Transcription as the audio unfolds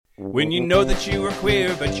When you know that you are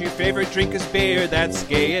queer, but your favorite drink is beer, that's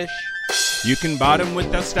gayish. You can bottom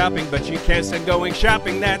without stopping, but you can't stand going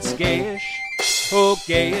shopping, that's gayish. Oh,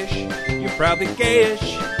 gayish, you're probably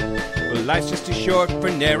gayish. Well, life's just too short for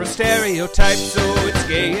narrow stereotypes, so it's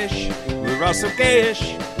gayish. We're also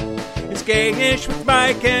gayish. It's gayish with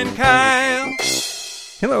Mike and Kyle.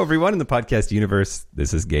 Hello, everyone in the podcast universe.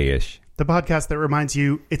 This is Gayish. The podcast that reminds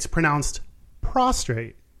you it's pronounced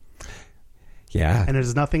prostrate. Yeah. And it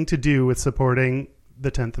has nothing to do with supporting the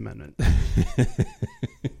 10th Amendment.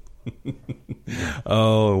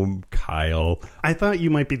 Oh, Kyle. I thought you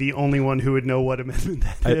might be the only one who would know what amendment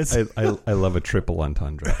that is. I love a triple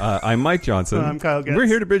entendre. I'm Mike Johnson. I'm Kyle Getz. We're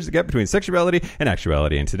here to bridge the gap between sexuality and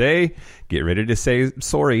actuality. And today, get ready to say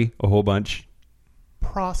sorry a whole bunch.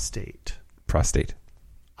 Prostate. Prostate.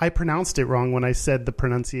 I pronounced it wrong when I said the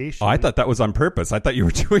pronunciation. Oh, I thought that was on purpose. I thought you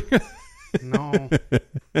were doing it. No.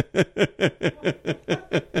 Should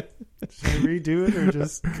I redo it or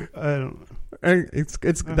just... I don't know. It's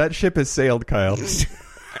that ship has sailed, Kyle.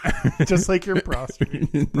 Just like your prostate.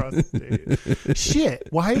 Shit.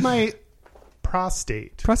 Why am I...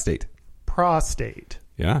 Prostate. Prostate.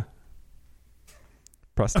 Yeah.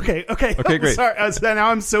 Prostate. Okay, great. Sorry. Now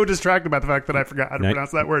I'm so distracted by the fact that I forgot how to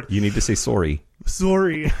pronounce that word. You need to say sorry.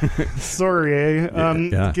 Sorry, eh?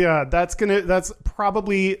 Yeah. That's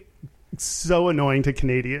probably so annoying to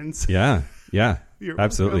Canadians. Yeah. You're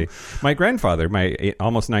Absolutely. welcome. My grandfather, my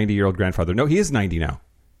almost 90-year-old grandfather. No, he is 90 now.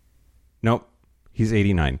 Nope. He's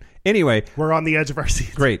 89. Anyway. We're on the edge of our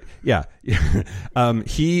seats. Great. Yeah.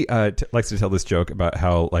 He likes to tell this joke about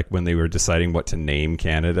how, like, when they were deciding what to name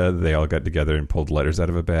Canada, they all got together and pulled letters out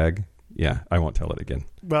of a bag. Yeah, I won't tell it again.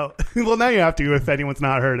 Well, now you have to if anyone's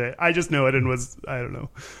not heard it. I just know it and was, I don't know,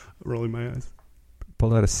 rolling my eyes.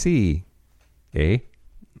 Pulled out a C. Eh?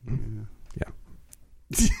 Yeah.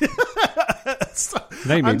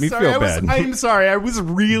 Now you made me feel bad. I'm sorry. I was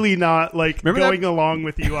really not going along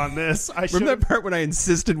with you on this. Remember that part when I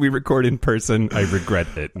insisted we record in person? I regret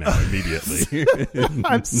it now immediately.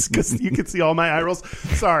 Because you can see all my eye rolls.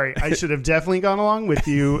 Sorry. I should have definitely gone along with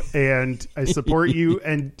you, and I support you,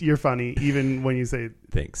 and you're funny, even when you say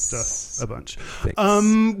thanks stuff a bunch. Thanks.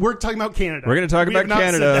 We're talking about Canada. We're going to talk about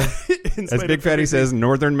Canada. As Big Fatty says,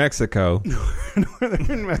 Northern Mexico.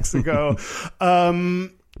 Northern Mexico.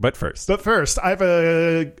 But first, I have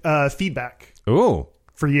a feedback. Oh,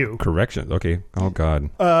 for you. Correction. Okay. Oh God.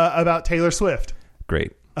 About Taylor Swift.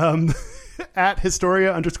 Great. At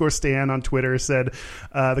Historia_Stan on Twitter said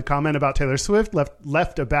the comment about Taylor Swift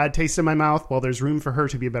left a bad taste in my mouth. While there's room for her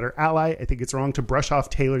to be a better ally, I think it's wrong to brush off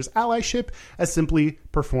Taylor's allyship as simply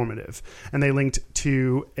performative. And they linked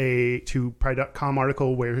to a Pride.com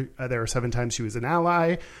article where there are 7 times she was an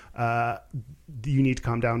ally. You Need to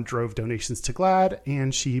Calm Down drove donations to GLAAD,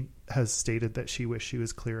 and she has stated that she wished she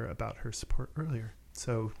was clearer about her support earlier.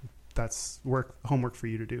 So that's homework for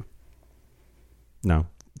you to do. No.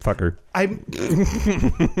 Fuck her. I mean,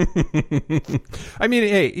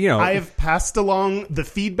 hey, I have passed along the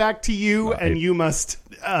feedback to you, and you must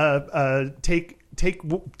take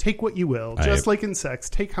what you will. Just like in sex,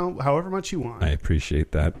 take however much you want. I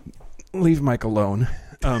appreciate that. Leave Mike alone.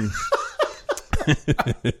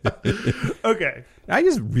 Okay. I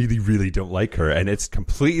just really, really don't like her, and it's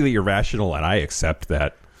completely irrational, and I accept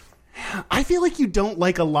that. I feel like you don't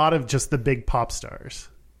like a lot of just the big pop stars.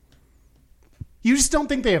 You just don't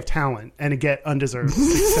think they have talent and get undeserved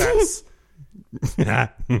success.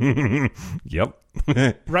 Yep.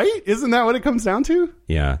 Right? Isn't that what it comes down to?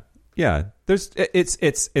 Yeah.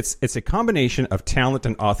 It's a combination of talent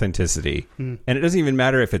and authenticity, and it doesn't even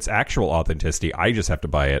matter if it's actual authenticity. I just have to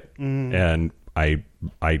buy it, and I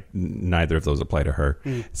neither of those apply to her.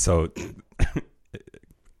 So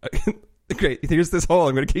great. Here's this hole.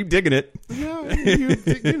 I'm going to keep digging it. Yeah,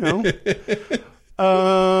 you know.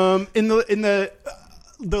 In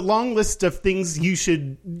the long list of things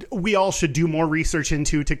we all should do more research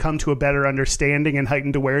into to come to a better understanding and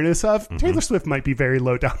heightened awareness of, Taylor Swift might be very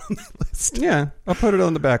low down on that list. Yeah, I'll put it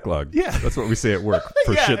on the backlog. Yeah. That's what we say at work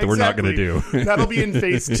for shit that we're not going to do. That'll be in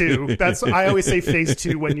phase 2. I always say phase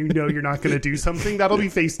 2 when you know you're not going to do something. That'll be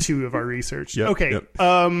phase 2 of our research. Yep, okay. Yep.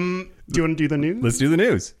 Do you want to do the news? Let's do the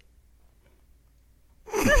news.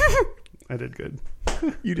 I did good.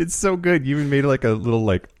 You did so good. You even made like a little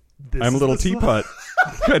I'm a little teapot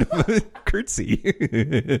kind of a curtsy.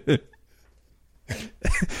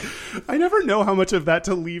 I never know how much of that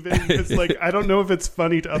to leave in. It's I don't know if it's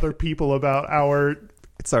funny to other people about our...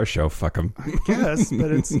 It's our show. Fuck them. I guess,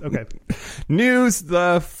 but it's... Okay. News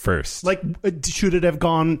the first. Should it have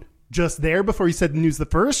gone just there before you said news the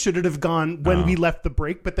first? Should it have gone when we left the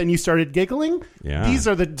break, but then you started giggling? Yeah. These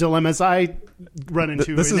are the dilemmas I run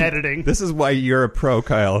into editing. This is why you're a pro,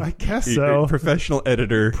 Kyle. I guess You're so. a professional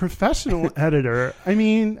editor. Professional editor. I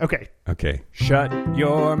mean, okay. Okay. Shut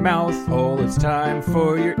your mouth hole. It's time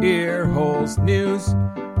for your ear holes. News.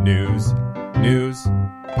 You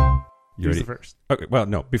News ready? the first. Okay. Well,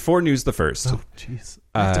 no. Before news the first. Oh, jeez.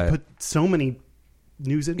 I have to put so many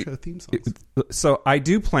news intro theme songs. So I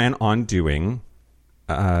do plan on doing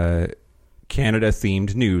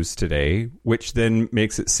Canada-themed news today, which then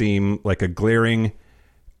makes it seem like a glaring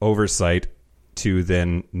oversight to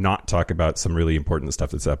then not talk about some really important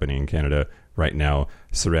stuff that's happening in Canada right now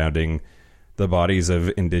surrounding the bodies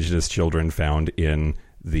of Indigenous children found in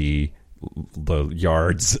the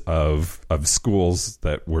yards of schools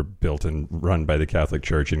that were built and run by the Catholic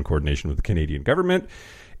Church in coordination with the Canadian government.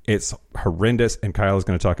 It's horrendous, and Kyle is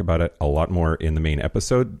going to talk about it a lot more in the main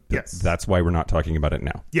episode. Yes. That's why we're not talking about it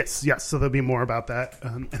now. Yes. So there'll be more about that.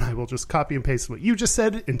 And I will just copy and paste what you just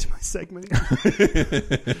said into my segment.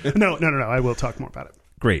 No. I will talk more about it.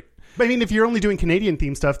 Great. But I mean, if you're only doing Canadian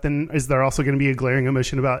theme stuff, then is there also going to be a glaring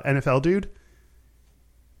omission about NFL dude?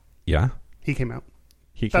 Yeah. He came out.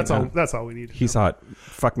 He That's came all. out. That's all we need. He's hot.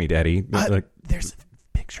 Fuck me, daddy. There's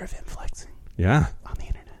a picture of him flexing Yeah. on the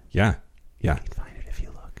internet. Yeah. You can find it if you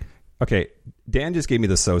look. Okay. Dan just gave me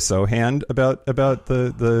the so-so hand about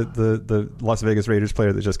the Las Vegas Raiders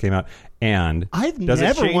player that just came out. And I've does it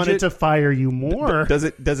never change wanted it? to fire you more. Does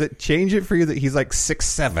it change it for you that he's like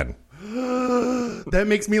 6'7"? That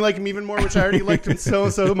makes me like him even more, which I already liked him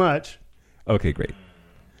so much. Okay, great.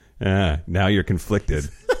 Now you're conflicted.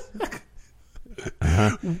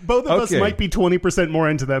 Both of us Okay. might be 20% more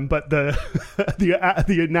into them, but the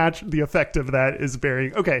effect of that is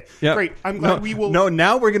varying. Okay, Yep. great. I'm glad we will. No,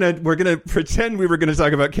 now we're gonna pretend we were gonna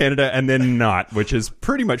talk about Canada and then not, which is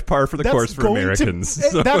pretty much par for the course for Americans.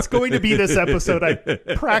 That's going to be this episode. I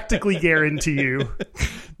practically guarantee you.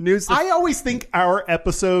 News. I always think our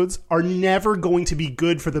episodes are never going to be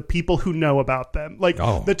good for the people who know about them. Like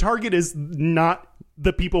the target is not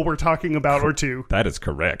the people we're talking about or to. That is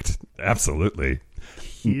correct. Absolutely.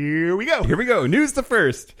 Here we go. Here we go. News the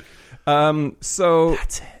first. So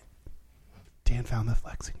That's it. Dan found the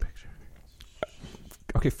flexing picture.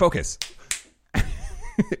 okay, focus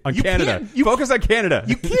on You Canada. can't- Focus on Canada.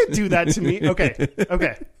 You can't do that to me. Okay.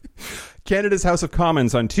 Canada's House of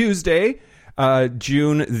Commons on Tuesday,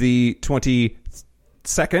 June the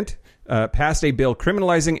 22nd, passed a bill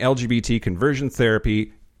criminalizing LGBT conversion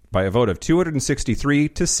therapy by a vote of 263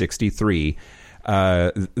 to 63.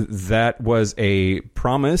 That was a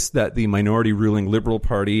promise that the minority ruling Liberal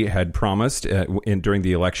Party had promised during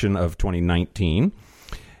the election of 2019.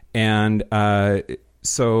 And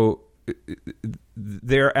so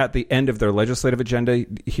they're at the end of their legislative agenda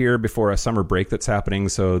here before a summer break that's happening.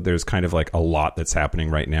 So there's kind of like a lot that's happening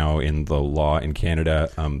right now in the law in Canada.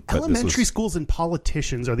 But Elementary schools and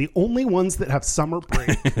politicians are the only ones that have summer break.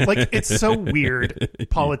 Like, it's so weird.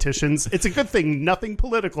 Politicians. It's a good thing nothing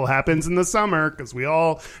political happens in the summer because we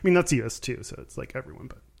all, I mean, that's US too. So it's like everyone,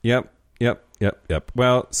 but. Yep.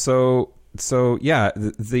 Well, so yeah,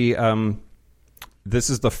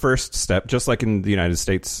 this is the first step, just like in the United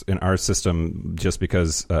States, in our system. Just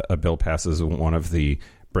because a bill passes one of the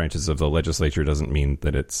branches of the legislature doesn't mean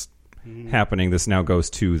that it's happening. This now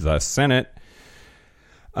goes to the Senate,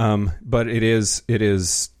 but it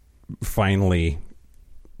is finally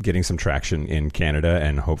getting some traction in Canada,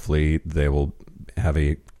 and hopefully they will have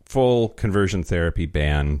a full conversion therapy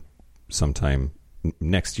ban sometime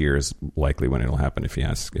next year is likely when it'll happen, if you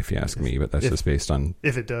ask me, but that's just based on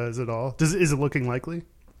if it does at all. Is it looking likely?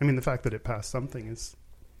 I mean, the fact that it passed something is.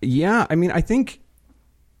 Yeah, I mean, I think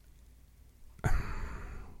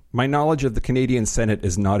my knowledge of the Canadian Senate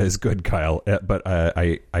is not as good, Kyle, but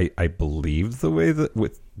I believe the way that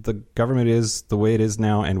with the government is the way it is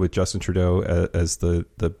now, and with Justin Trudeau as the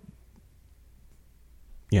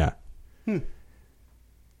yeah.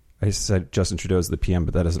 I said Justin Trudeau is the PM,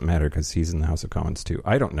 but that doesn't matter because he's in the House of Commons too.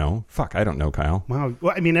 I don't know. Fuck, I don't know, Kyle. Wow.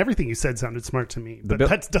 Well, I mean, everything you said sounded smart to me, but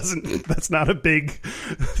that's not a big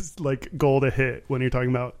like goal to hit when you're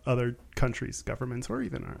talking about other countries' governments or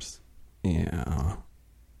even ours. Yeah.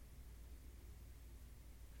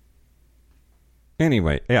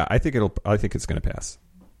 Anyway, yeah, I think it's going to pass.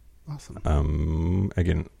 Awesome.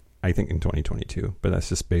 Again, I think in 2022, but that's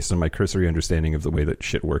just based on my cursory understanding of the way that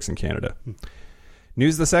shit works in Canada.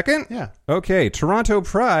 News the second? Yeah. Okay, Toronto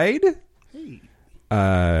Pride. Hey.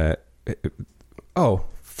 Oh,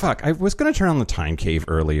 fuck. I was going to turn on the time cave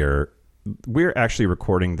earlier, we're actually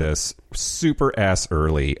recording this super ass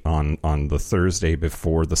early on the Thursday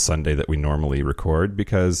before the Sunday that we normally record,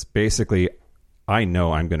 because basically I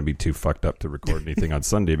know I'm going to be too fucked up to record anything on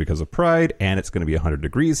Sunday because of Pride, and it's going to be 100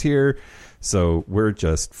 degrees here. So we're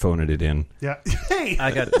just phoning it in. Yeah. Hey,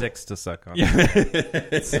 I got dicks to suck on.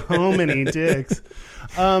 so many dicks.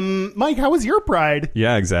 Mike, how was your Pride?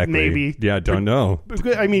 Yeah, exactly. Maybe. Yeah, don't know.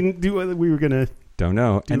 I mean, we were going to... Don't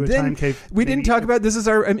know. Do and a then time cave, we didn't maybe. talk about, this is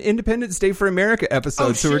our Independence Day for America episode,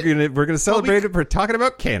 Oh, so shit. we're gonna celebrate it. We're talking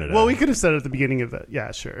about Canada. Well, we could have said at the beginning of that.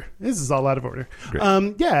 Yeah, sure. This is all out of order. Great.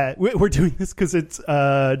 Yeah, we're doing this because it's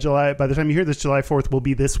July. By the time you hear this, July 4th will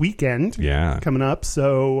be this weekend. Yeah. Coming up.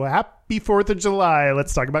 So happy 4th of July.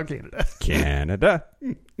 Let's talk about Canada. Canada.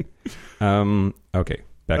 Okay,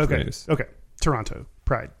 back to the news. Okay. Toronto.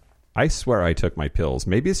 Pride. I swear I took my pills.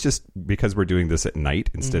 Maybe it's just because we're doing this at night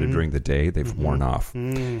instead of during the day. They've worn off.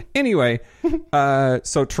 Anyway,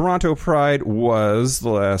 so Toronto Pride was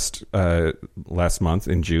the last month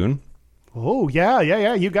in June. Oh, yeah.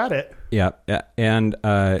 You got it. Yeah. And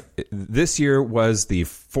this year was the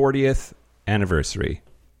 40th anniversary,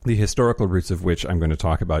 the historical roots of which I'm going to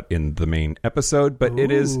talk about in the main episode. But it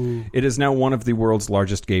is now one of the world's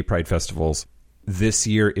largest gay pride festivals. This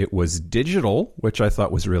year it was digital, which I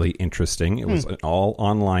thought was really interesting. It was an all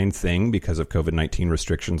online thing because of COVID-19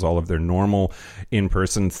 restrictions. All of their normal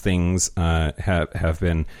in-person things have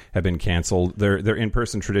been canceled. Their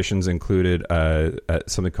in-person traditions included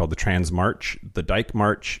something called the Trans March, the Dyke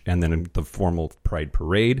March, and then the formal Pride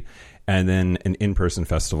Parade, and then an in-person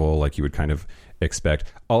festival like you would kind of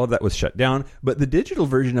expect. All of that was shut down, but the digital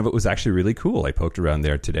version of it was actually really cool. I poked around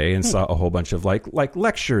there today and saw a whole bunch of like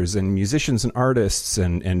lectures and musicians and artists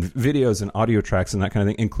and videos and audio tracks and that kind of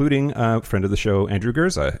thing, including a friend of the show, Andrew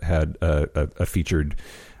Gurza, had a featured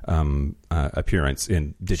appearance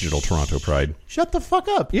in Digital Toronto Pride. Shut the fuck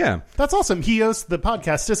up. Yeah. That's awesome. He hosts the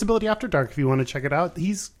podcast Disability After Dark if you want to check it out.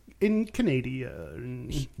 He's in Canada.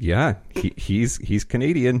 Yeah, he's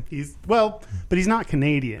Canadian. But he's not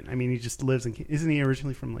Canadian. I mean, he just lives in... Isn't he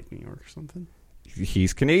originally from like New York or something?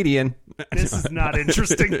 He's Canadian. This is not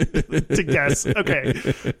interesting to guess. Okay.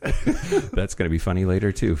 That's going to be funny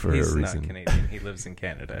later too for He's a reason. not Canadian. He lives in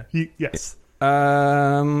Canada. Yes.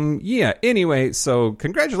 Yeah. Anyway, so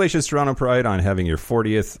congratulations, Toronto Pride, on having your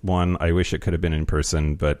 40th one. I wish it could have been in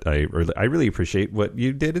person, but I really appreciate what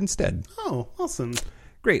you did instead. Oh, awesome.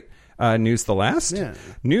 Great. News the last. Yeah.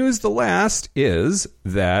 News the last is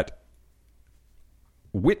that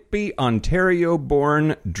Whitby,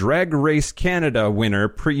 Ontario-born Drag Race Canada winner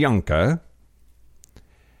Priyanka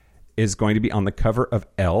is going to be on the cover of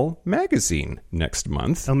Elle magazine next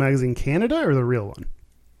month. Elle Magazine Canada or the real one?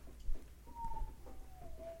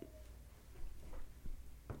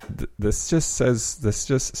 This just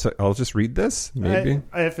so I'll just read this maybe.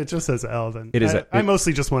 If it just says Elle, then It is I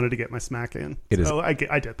mostly just wanted to get my smack in. I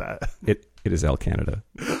did that. It is Elle Canada.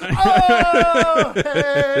 Oh,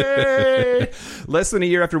 hey! Less than a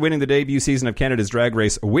year after winning the debut season of Canada's Drag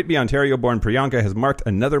Race, Whitby, Ontario-born Priyanka has marked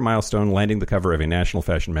another milestone, landing the cover of a national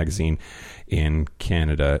fashion magazine in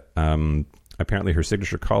Canada. Apparently her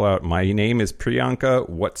signature call-out, "My name is Priyanka,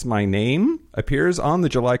 what's my name?" appears on the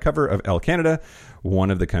July cover of Elle Canada,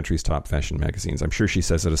 one of the country's top fashion magazines. I'm sure she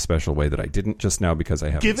says it a special way that I didn't just now because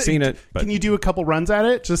I haven't seen it. But can you do a couple runs at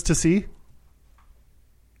it just to see?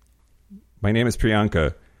 My name is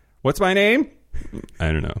Priyanka. What's my name?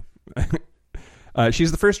 I don't know.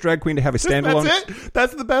 She's the first drag queen to have a standalone...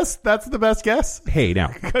 That's it? That's the best guess? Hey,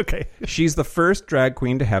 now. Okay. She's the first drag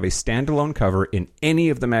queen to have a standalone cover in any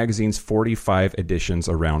of the magazine's 45 editions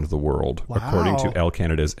around the world, according to Elle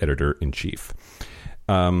Canada's editor-in-chief.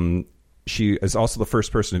 She is also the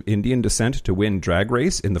first person of Indian descent to win Drag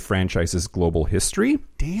Race in the franchise's global history.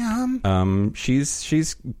 Damn.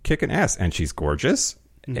 She's kicking ass, and she's gorgeous.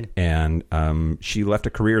 And she left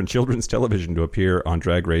a career in children's television to appear on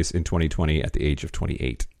Drag Race in 2020 at the age of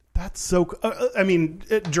 28. That's so...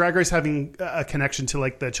 Drag Race having a connection to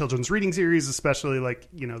like the children's reading series, especially like,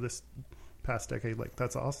 this past decade, like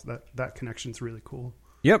that's awesome. That connection's really cool.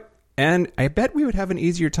 Yep. And I bet we would have an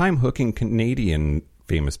easier time hooking Canadian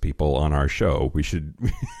famous people on our show. We should...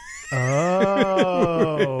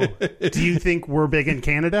 Oh. Do you think we're big in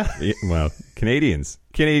Canada? Yeah, well, Canadians,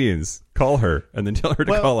 call her and then tell her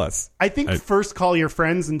to call us. I think first call your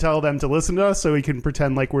friends and tell them to listen to us so we can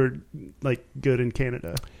pretend like we're like good in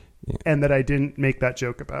Canada. Yeah. And that I didn't make that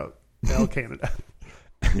joke about Elle Canada.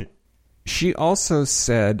 She also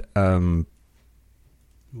said,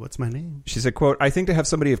 what's my name? She said, quote, "I think to have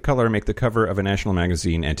somebody of color make the cover of a national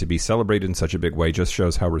magazine and to be celebrated in such a big way just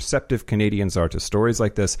shows how receptive Canadians are to stories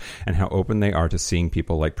like this and how open they are to seeing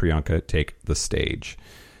people like Priyanka take the stage."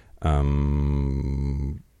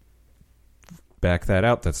 Back that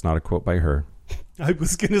out. That's not a quote by her. I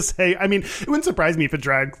was going to say, I mean, it wouldn't surprise me if a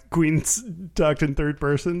drag queen talked in third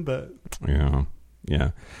person, but... Yeah.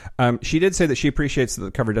 She did say that she appreciates that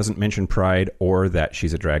the cover doesn't mention pride or that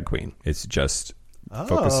she's a drag queen. It's just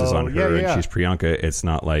focuses on her and she's Priyanka. It's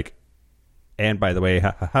not like, and by the way,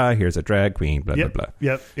 ha ha ha, here's a drag queen, blah, blah, blah.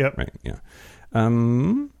 Yep. Right, yeah.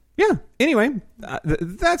 Anyway,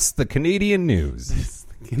 that's the Canadian news.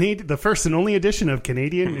 The first and only edition of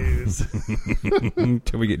Canadian News.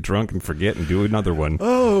 Until we get drunk and forget and do another one.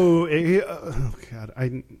 Oh, God.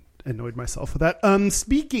 I annoyed myself with that.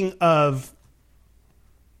 Speaking of...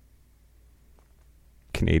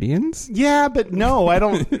 Canadians? Yeah, but no, I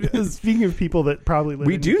don't. Speaking of people that probably live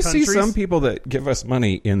we in do countries, see some people that give us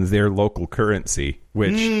money in their local currency,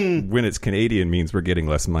 which when it's Canadian means we're getting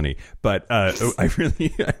less money. But I really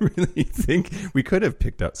think we could have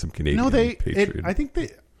picked up some Canadian. No,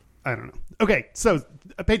 Patreon. I don't know. Okay, so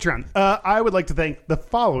Patreon. I would like to thank the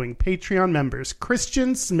following Patreon members: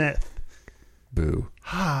 Christian Smith. Boo.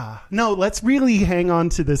 No, let's really hang on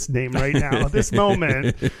to this name right now. This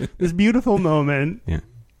moment, this beautiful moment. Yeah.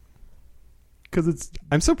 Because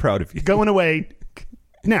I'm so proud of you. Going away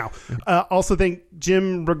now. Also thank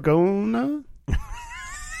Jim Ragona.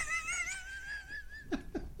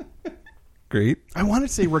 Great. I want to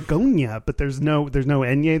say Ragonia, but there's no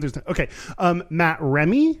Enye. There's no, okay. Matt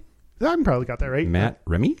Remy. I probably got that right. Matt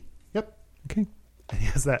Remy? Yep. Okay. He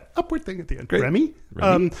has that upward thing at the end. Great. Remy.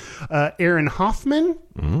 Aaron Hoffman.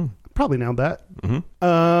 Probably nailed that.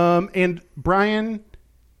 And Brian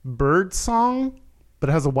Birdsong, but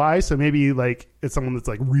it has a Y, so maybe like it's someone that's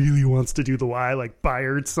like really wants to do the Y, like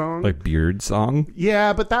Byard Song. Like Beard Song?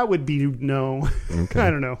 Yeah, but that would be no. Okay. I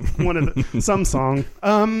don't know. One of the some song.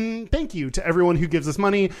 Thank you to everyone who gives us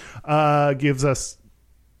money, gives us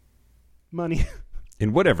money.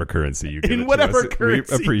 In whatever currency you give in it whatever to us,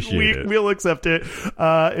 currency, we appreciate it. We'll accept it.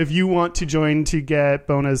 If you want to join to get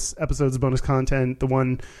bonus episodes, bonus content, the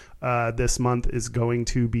one this month is going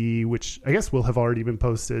to be, which I guess will have already been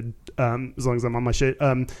posted as long as I'm on my shit,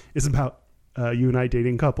 is about you and I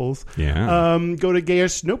dating couples. Yeah. Go to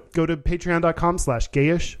Gayish. Nope. Go to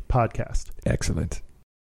patreon.com/Gayish podcast. Excellent.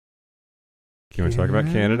 You want to talk about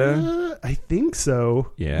Canada? I think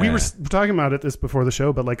so. Yeah. We were talking about this before the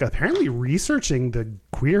show, but like apparently researching the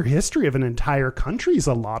queer history of an entire country is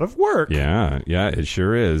a lot of work. Yeah, it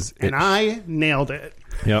sure is. And I nailed it.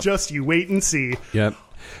 Yep. Just you wait and see. Yep.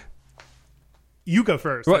 You go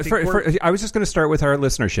first. Well, I was just going to start with our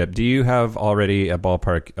listenership. Do you have already a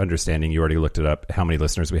ballpark understanding? You already looked it up. How many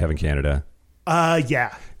listeners we have in Canada?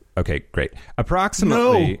 Yeah. Okay, great.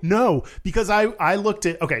 Approximately. No, because I looked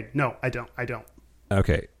at. Okay, no, I don't.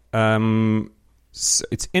 Okay. So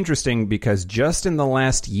it's interesting because just in the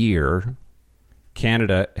last year,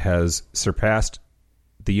 Canada has surpassed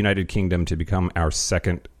the United Kingdom to become our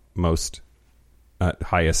second most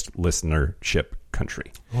highest listenership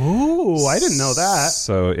country. Oh, I didn't know that.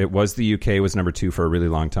 So it was the UK was number 2 for a really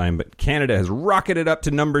long time, but Canada has rocketed up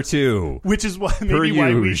to number 2. Which is why maybe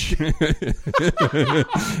why we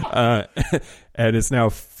and it's now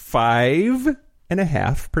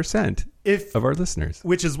 5.5% of our listeners.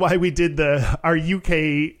 Which is why we did our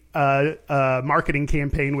UK marketing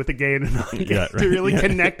campaign with the Gay and Non-Gay to really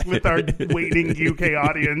connect with our waiting UK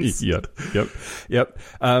audience. Yep.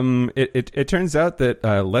 It turns out that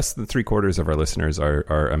less than 3/4 of our listeners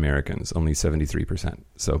are Americans, only 73%.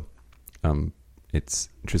 So it's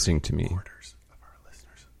interesting to me. Quarters of our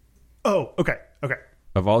listeners. Oh, okay.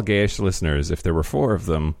 Of all gayish listeners, if there were 4 of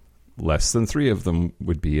them, less than 3 of them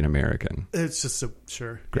would be an American. It's just so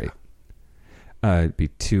sure. Great. It'd be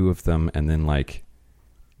 2 of them, and then like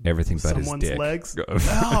everything but someone's his dick. Legs.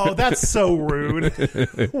 Oh, that's so rude.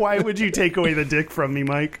 Why would you take away the dick from me,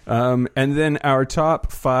 Mike? And then our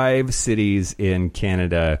top 5 cities in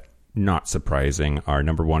Canada, not surprising, our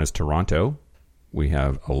number 1 is Toronto. We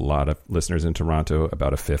have a lot of listeners in Toronto.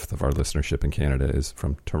 About 1/5 of our listenership in Canada is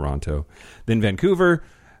from Toronto. Then Vancouver,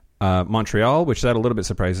 Montreal, which that a little bit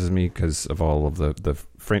surprises me because of all of the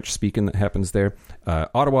French speaking that happens there.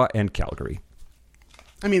 Ottawa and Calgary.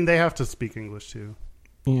 I mean, they have to speak English too.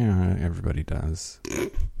 Yeah, everybody does.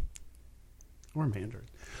 Or Mandarin.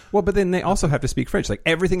 Well, but then they also have to speak French. Like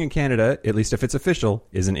everything in Canada, at least if it's official,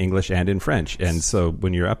 is in English and in French. And so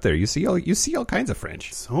when you're up there, you see all kinds of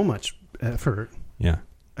French. So much effort. Yeah.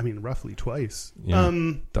 I mean, roughly twice. Yeah.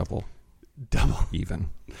 Double. Even.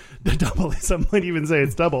 Double. Some might even say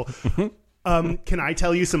it's double. Can I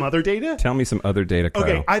tell you some other data? Tell me some other data, Kyle.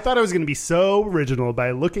 Okay, I thought I was going to be so original by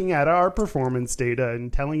looking at our performance data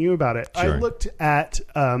and telling you about it. Sure. I looked at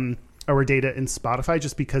our our data in Spotify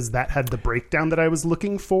just because that had the breakdown that I was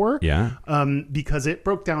looking for. Yeah. Because it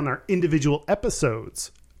broke down our individual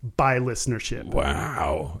episodes by listenership.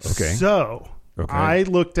 Wow. Okay. So I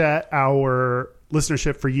looked at our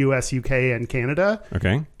listenership for US, UK, and Canada.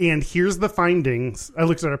 Okay. And here's the findings. I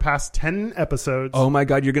looked at our past 10 episodes. Oh my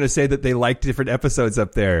God, you're going to say that they like different episodes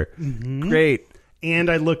up there. Mm-hmm. Great. And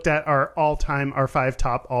I looked at our 5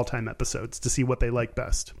 top all-time episodes to see what they like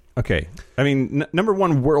best. Okay. I mean, number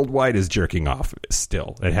one worldwide is jerking off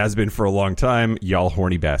still. It has been for a long time. Y'all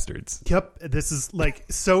horny bastards. Yep. This is like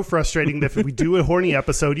so frustrating that if we do a horny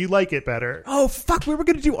episode, you like it better. Oh, fuck. We were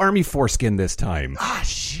going to do Army Foreskin this time. Ah,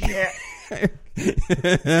 shit.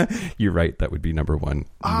 You're right. That would be number one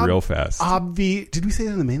real fast. Did we say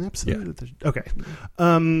that in the main episode? Yeah. Okay.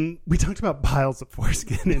 We talked about piles of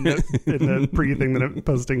foreskin in the pre thing that I'm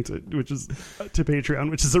posting to Patreon,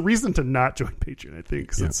 which is a reason to not join Patreon, I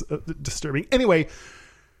think, because it's disturbing. Anyway,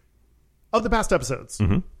 of the past episodes,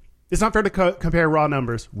 it's not fair to compare raw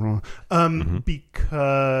numbers,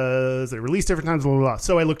 because they released different times, blah, blah, blah.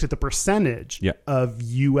 So I looked at the percentage of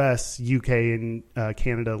US, UK, and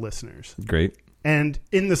Canada listeners. Great. And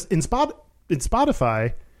in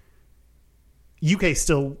Spotify, UK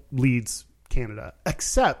still leads Canada,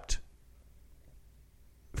 except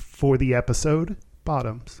for the episode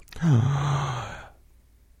Bottoms.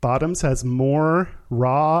 Bottoms has more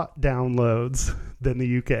raw downloads than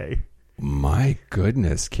the UK. My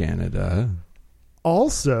goodness, Canada.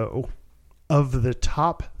 Also, of the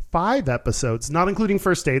top 5 episodes, not including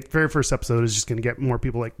First Date, very first episode is just going to get more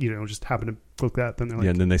people like, just happen to click that. Then they're like,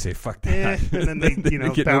 and then they say, fuck that. And then they,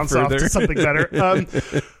 bounce off to something better.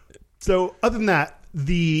 So other than that,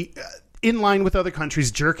 in line with other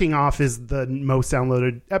countries, Jerking Off is the most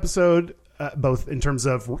downloaded episode, both in terms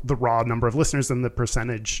of the raw number of listeners and the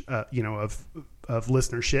percentage, of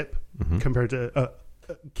listenership compared to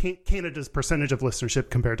Canada's percentage of listenership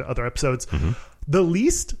compared to other episodes. The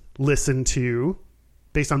least listened to,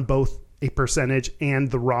 based on both a percentage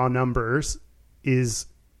and the raw numbers, is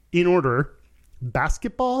in order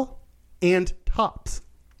Basketball and Tops.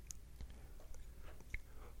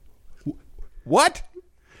 What?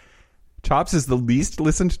 Tops is the least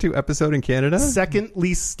listened to episode in Canada? Second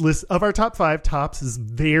least list of our top 5. Tops is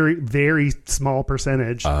very, very small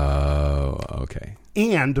percentage. Oh, okay.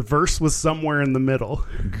 And Verse was somewhere in the middle.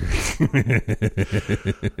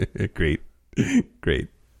 Great.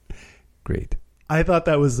 I thought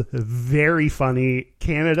that was very funny.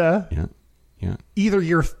 Canada. Yeah. Either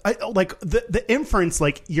you're like the inference,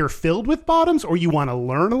 like you're filled with bottoms, or you want to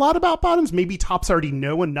learn a lot about bottoms. Maybe Tops already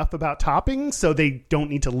know enough about topping, so they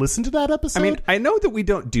don't need to listen to that episode. I mean, I know that we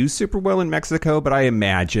don't do super well in Mexico, but I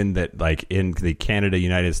imagine that like in the Canada,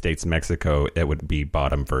 United States, Mexico, it would be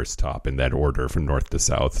bottom, verse, top in that order from north to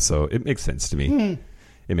south. So it makes sense to me.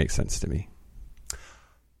 It makes sense to me.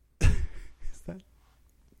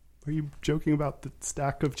 Are you joking about the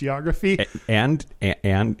stack of geography and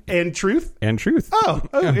truth? And truth. Oh,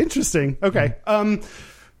 yeah. Interesting. Okay.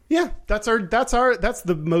 Yeah, that's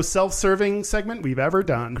the most self-serving segment we've ever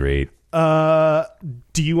done. Great. Do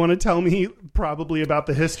you want to tell me probably about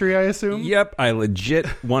the history, I assume? Yep, I legit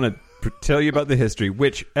want to tell you about the history,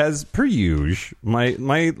 which as per usual,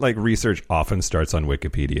 my like research often starts on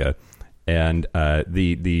Wikipedia. And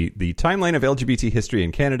the timeline of LGBT history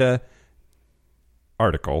in Canada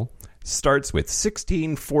article starts with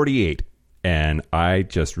 1648, and I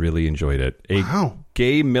just really enjoyed it. A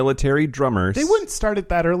gay military drummer. They wouldn't start it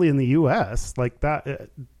that early in the U.S. like that.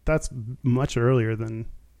 That's much earlier than.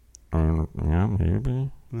 Yeah, maybe.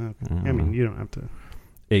 Okay. I mean, you don't have to.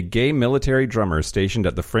 A gay military drummer stationed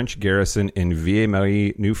at the French garrison in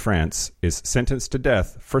Ville-Marie, New France, is sentenced to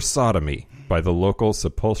death for sodomy by the local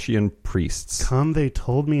Sulpician priests. Come, they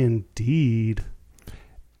told me indeed.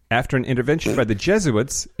 After an intervention by the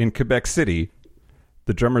Jesuits in Quebec City,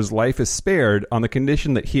 the drummer's life is spared on the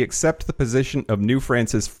condition that he accept the position of New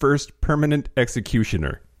France's first permanent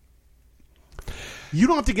executioner. You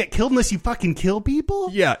don't have to get killed unless you fucking kill people?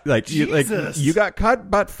 Yeah, you got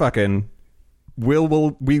caught butt fucking.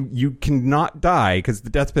 You cannot die because the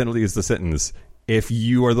death penalty is the sentence if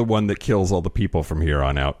you are the one that kills all the people from here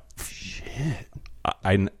on out. Shit.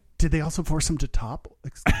 Did they also force him to top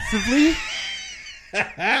exclusively?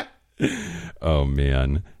 Oh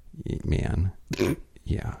man,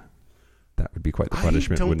 yeah, that would be quite the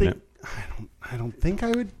punishment, wouldn't it? I don't think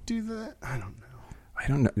I would do that. I don't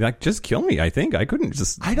know. Like, just kill me. I think I couldn't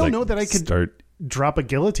just. I don't know that I could drop a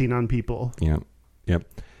guillotine on people. Yeah.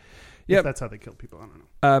 Yep. If that's how they kill people. I don't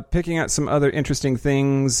know. Picking out some other interesting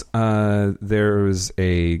things, there was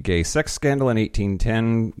a gay sex scandal in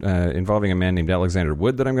 1810 involving a man named Alexander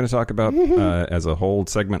Wood that I'm going to talk about as a whole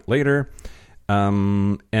segment later.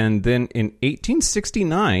 And then in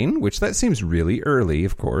 1869, which that seems really early,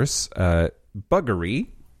 of course, buggery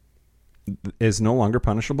is no longer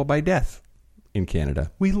punishable by death in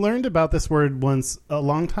Canada. We learned about this word once a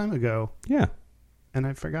long time ago. Yeah. And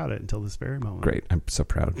I forgot it until this very moment. Great. I'm so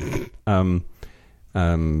proud. I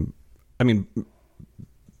mean,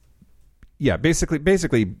 yeah,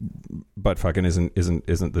 basically butt fucking isn't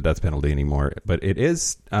the death penalty anymore, but it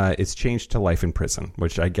is, it's changed to life in prison,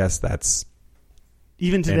 which I guess that's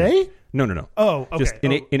even today. No. Oh, okay. Just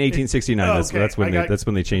in 1869, that's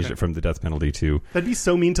when they changed okay. it from the death penalty to. That'd be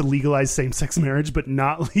so mean to legalize same-sex marriage, but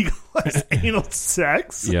not legalize anal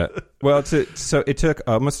sex. Yeah. Well, so it took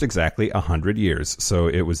almost exactly 100 years. So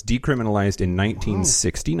it was decriminalized in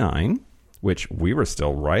 1969, which we were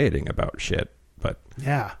still rioting about shit. But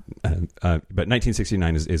yeah. But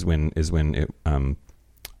 1969 is when it,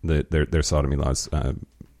 their sodomy laws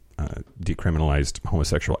decriminalized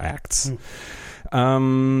homosexual acts.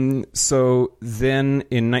 So then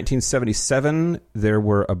in 1977, there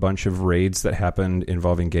were a bunch of raids that happened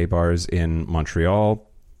involving gay bars in Montreal.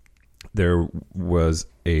 There was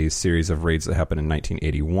a series of raids that happened in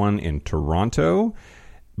 1981 in Toronto.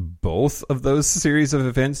 Both of those series of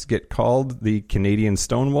events get called the Canadian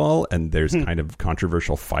Stonewall, and there's kind of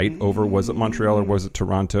controversial fight over was it Montreal or was it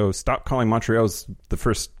Toronto. Stop calling Montreal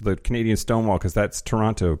the Canadian Stonewall because that's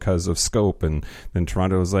Toronto because of scope, and then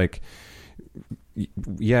Toronto was like,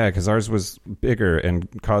 yeah, because ours was bigger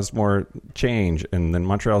and caused more change. And then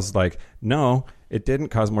Montreal's like, no, it didn't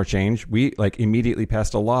cause more change. We immediately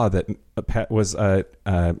passed a law that was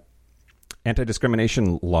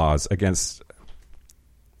anti-discrimination laws against.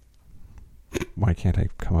 Why can't I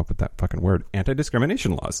come up with that fucking word?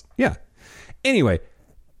 Anti-discrimination laws. Yeah. Anyway,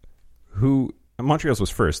 Montreal's was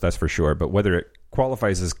first, that's for sure. But whether it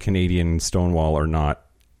qualifies as Canadian Stonewall or not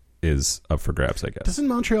is up for grabs, I guess. Doesn't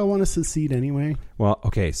Montreal want to secede anyway? Well,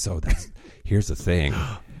 okay, so here's the thing.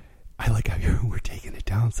 I like how we're taking it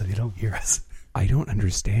down so they don't hear us. I don't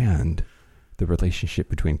understand the relationship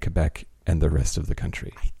between Quebec and the rest of the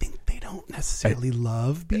country. I think they don't necessarily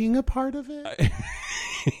love being a part of it.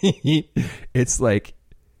 It's like,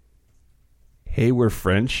 hey, we're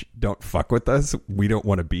French, don't fuck with us, we don't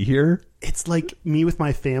want to be here. It's like me with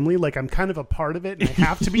my family, like I'm kind of a part of it and I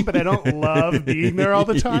have to be, but I don't love being there all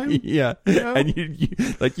the time. Yeah. You know?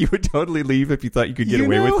 And you would totally leave if you thought you could get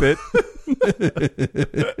away with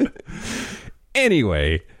it.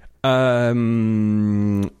 Anyway,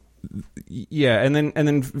 yeah, and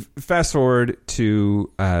then fast forward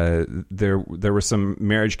to there were some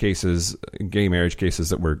gay marriage cases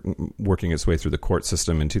that were working its way through the court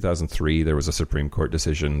system. In 2003, there was a Supreme Court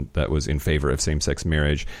decision that was in favor of same-sex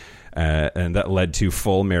marriage, and that led to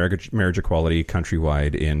full marriage equality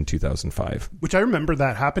countrywide in 2005. Which I remember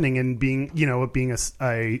that happening and being a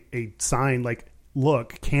sign like,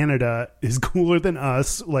 look, Canada is cooler than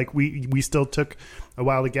us. Like we still took a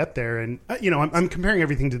while to get there, and I'm comparing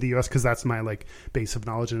everything to the U.S. because that's my base of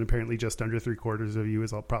knowledge, and apparently just under 3/4 of you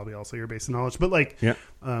is probably also your base of knowledge. But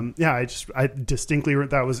I distinctly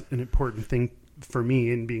that was an important thing for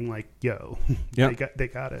me in being like, yo, yep. they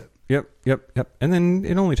got it. Yep. And then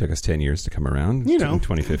it only took us 10 years to come around. In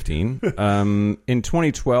 2015. In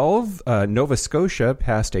 2012, Nova Scotia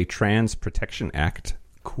passed a Trans Protection Act.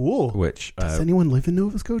 Cool. Which does anyone live in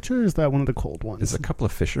Nova Scotia, or is that one of the cold ones? There's a couple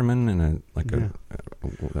of fishermen and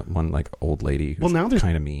one old lady who's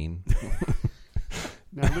kind of mean.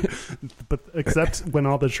 But except when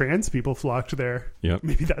all the trans people flocked there. Yep.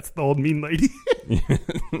 Maybe that's the old mean lady.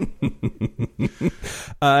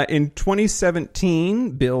 In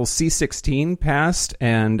 2017, Bill C-16 passed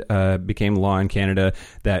and became law in Canada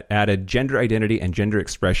that added gender identity and gender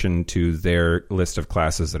expression to their list of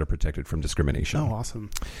classes that are protected from discrimination. Oh, awesome.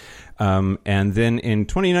 And then in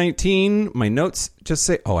 2019, my notes just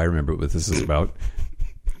say, I remember what this is about.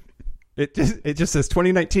 It just says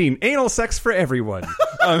 2019 anal sex for everyone.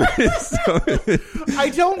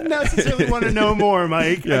 I don't necessarily want to know more,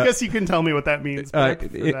 Mike. Yeah. I guess you can tell me what that means.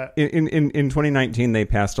 In 2019, they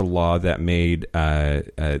passed a law that made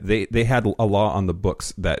they had a law on the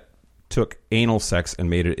books that took anal sex and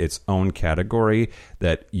made it its own category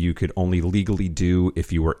that you could only legally do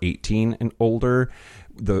if you were 18 and older.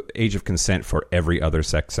 The age of consent for every other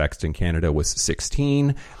sex in Canada was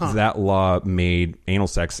 16. Huh. That law made anal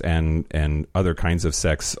sex and other kinds of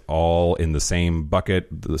sex all in the same bucket.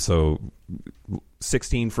 So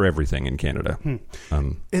 16 for everything in Canada.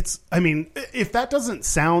 If that doesn't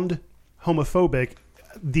sound homophobic,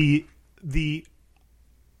 the the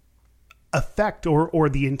effect or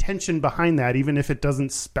the intention behind that, even if it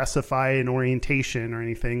doesn't specify an orientation or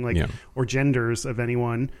anything like or genders of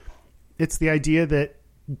anyone, it's the idea that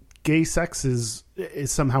gay sex is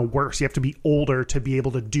somehow worse. You have to be older to be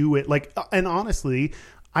able to do it. Like, and honestly,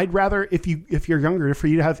 I'd rather if you're younger for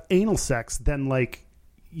you to have anal sex than like,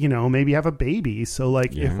 you know, maybe have a baby. So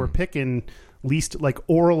like if we're picking, least like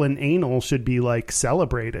oral and anal should be like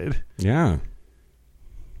celebrated. Yeah.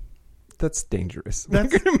 That's dangerous.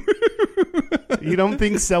 You don't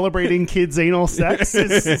think celebrating kids' anal sex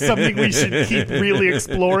is something we should keep really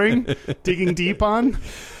exploring, digging deep on?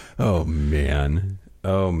 Oh, man.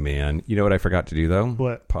 You know what I forgot to do, though?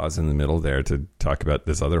 What? Pause in the middle there to talk about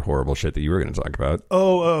this other horrible shit that you were going to talk about.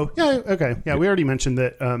 Oh. Yeah, okay. Yeah, we already mentioned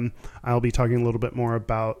that I'll be talking a little bit more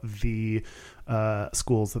about the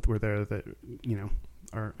schools that were there that, you know,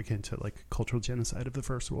 are akin to like cultural genocide of the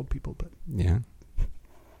first world people. But yeah.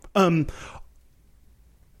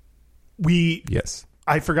 Yes.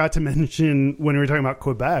 I forgot to mention when we were talking about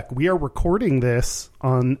Quebec, we are recording this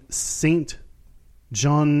on Saint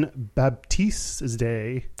Jean Baptiste's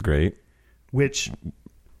Day. Great. Which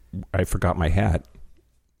I forgot my hat.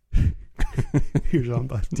 Your Jean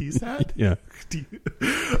Baptiste hat? Yeah.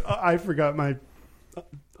 I forgot my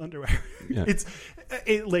underwear. Yeah.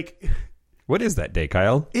 It like. What is that day,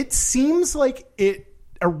 Kyle? It seems like it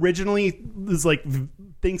originally was like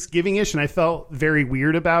Thanksgiving-ish, and I felt very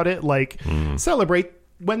weird about it. Like celebrate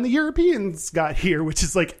when the Europeans got here, which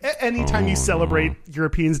is like anytime you celebrate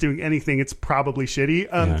Europeans doing anything, it's probably shitty.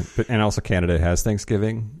 And also Canada has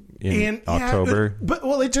Thanksgiving in October. But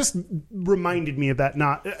it just reminded me of that.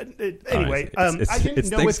 Not anyway. I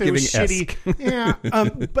didn't know if it was shitty. Yeah.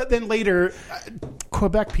 But then later,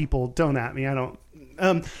 Quebec people, don't at me. I don't.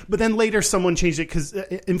 But then later someone changed it because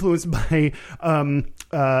influenced by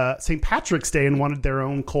St. Patrick's Day and wanted their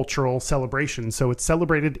own cultural celebration. So it's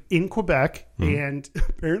celebrated in Quebec, and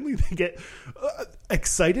apparently they get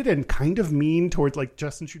excited and kind of mean towards like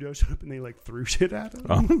Justin Trudeau showed up and they like threw shit at him.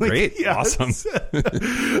 Oh, like, great. Yeah, awesome.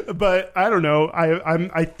 But I don't know.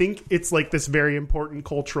 I think it's like this very important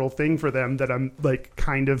cultural thing for them that I'm like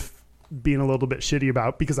kind of being a little bit shitty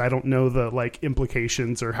about because I don't know the like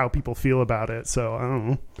implications or how people feel about it. So I don't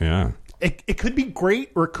know. Yeah. It could be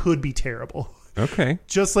great or it could be terrible. Okay.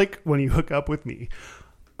 Just like when you hook up with me.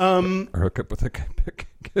 Or hook up with a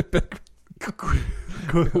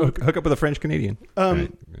hook up with a French Canadian.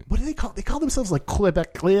 Right. What do they call? They call themselves like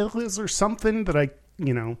Quebecers or something that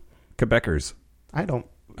Quebecers. I don't.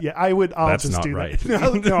 Yeah, I would. I'll That's just not do right.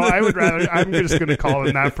 that. No, I would rather. I'm just going to call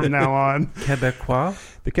them that from now on. Quebecois?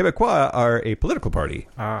 The Quebecois are a political party.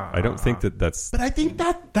 I don't think that's. But I think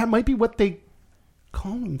that might be what they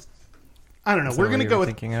call them. I don't know. We're going to go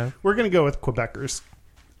with. We're going to go with Quebecers.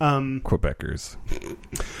 Quebecers.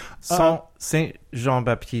 Saint Jean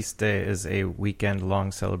Baptiste Day is a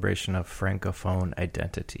weekend-long celebration of Francophone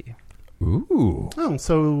identity. Ooh. Oh,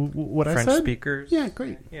 so what French I said? speakers. Yeah,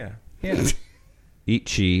 great. Yeah. Eat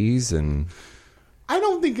cheese and. I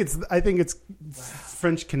don't think it's. I think it's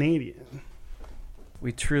French Canadian.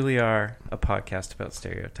 We truly are a podcast about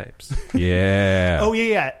stereotypes. Yeah. Oh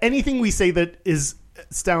yeah. Anything we say that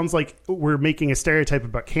sounds like we're making a stereotype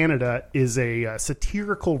about Canada is a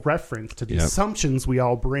satirical reference to the assumptions we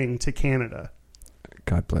all bring to Canada.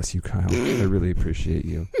 God bless you, Kyle. I really appreciate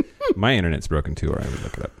you. My internet's broken too, or I would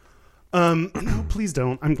look it up. No, please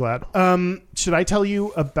don't. I'm glad. Should I tell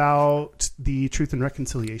you about the Truth and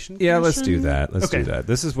Reconciliation Commission? Yeah, let's do that. Let's do that.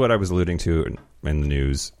 This is what I was alluding to in the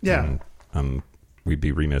news. Yeah. And, we'd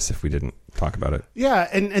be remiss if we didn't talk about it. Yeah,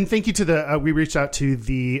 and thank you to we reached out to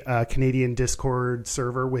the Canadian Discord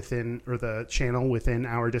server or the channel within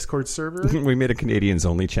our Discord server. We made a Canadians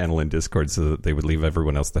only channel in Discord so that they would leave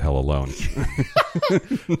everyone else the hell alone.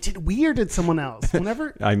 Did we or did someone else?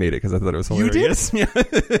 Whenever I made it because I thought it was hilarious. You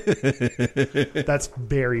did? That's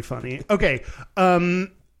very funny. Okay.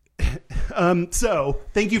 So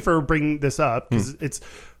thank you for bringing this up because it's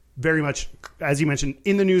very much, as you mentioned,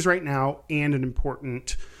 in the news right now and an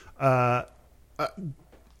important, for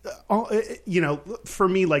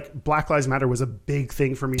me, like Black Lives Matter was a big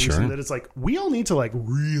thing for me. Sure. That it's like, we all need to like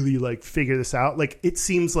really like figure this out. Like, it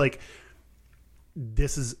seems like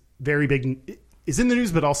this is very big, is in the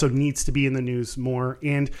news, but also needs to be in the news more.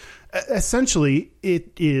 And essentially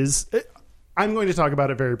it is, I'm going to talk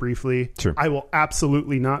about it very briefly. Sure. I will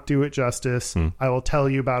absolutely not do it justice. I will tell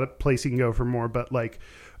you about a place you can go for more, but like,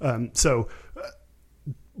 but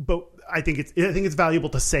I think it's valuable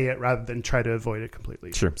to say it rather than try to avoid it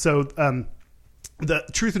completely. Sure. So, the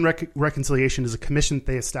Truth and Reconciliation is a commission that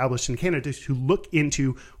they established in Canada to look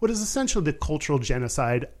into what is essentially the cultural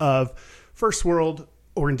genocide of first world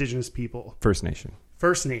or indigenous people? First Nation.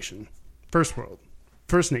 First Nation. First World.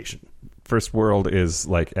 First Nation. First World is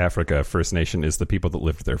like Africa. First Nation is the people that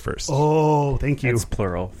lived there first. Oh, thank you. It's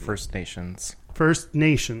plural. First Nations. First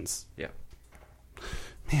Nations. Yeah.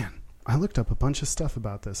 Man, I looked up a bunch of stuff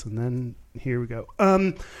about this, and then here we go.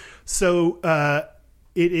 So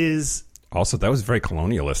it is... Also, that was very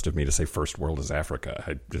colonialist of me to say First World is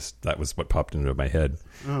Africa. That was what popped into my head.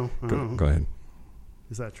 Oh. Go ahead.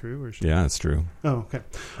 Is that true? Or Yeah, it's true. Oh, okay.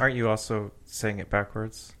 Aren't you also saying it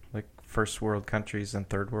backwards? Like first world countries and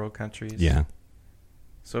third world countries? Yeah.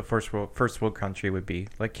 So first world country would be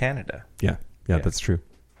like Canada. Yeah, that's true.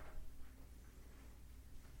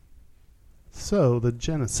 So the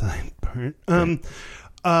genocide part.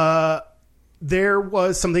 There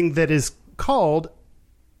was something that is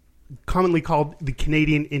commonly called the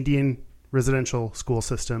Canadian Indian Residential School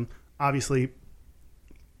System. Obviously,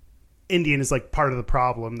 Indian is like part of the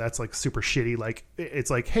problem. That's like super shitty. Like it's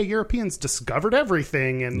like, hey, Europeans discovered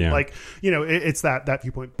everything, and like, you know, it's that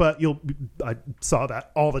viewpoint. But I saw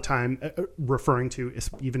that all the time, referring to,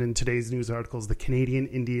 even in today's news articles, the Canadian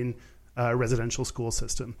Indian residential school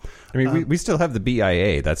system. I mean, we still have the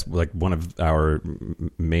BIA. That's like one of our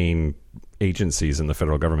main agencies in the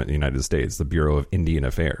federal government in the United States, the Bureau of Indian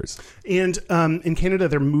Affairs. And in Canada,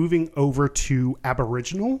 they're moving over to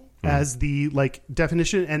Aboriginal as the like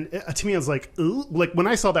definition. And to me, I was like, ooh, like when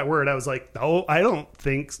I saw that word, I was like, no, I don't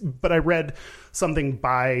think. But I read something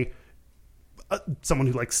by someone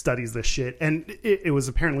who like studies this shit, and it was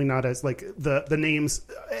apparently not as like the names.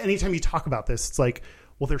 Anytime you talk about this, it's like,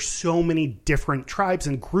 well, there's so many different tribes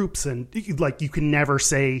and groups, and like you can never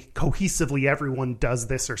say cohesively everyone does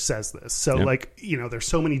this or says this. So like, you know, there's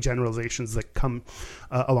so many generalizations that come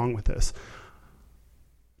along with this.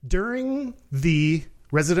 During the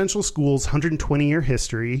residential school's 120-year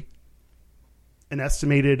history, an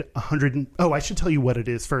estimated 100... I should tell you what it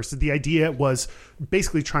is first. The idea was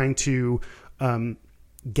basically trying to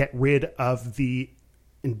get rid of the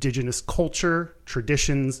indigenous culture,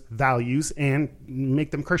 traditions, values, and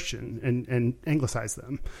make them Christian and anglicize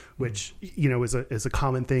them, which, you know, is a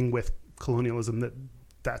common thing with colonialism.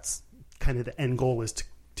 That's kind of the end goal, is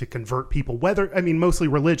to convert people, mostly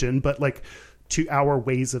religion, but like to our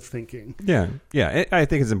ways of thinking. Yeah. I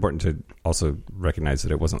think it's important to also recognize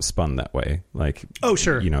that it wasn't spun that way. Like, oh,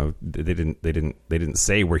 sure. You know, they didn't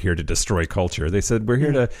say we're here to destroy culture. They said we're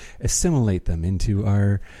here to assimilate them into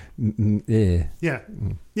our. Yeah.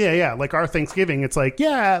 Like our Thanksgiving, it's like,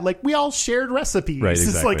 like we all shared recipes. Right,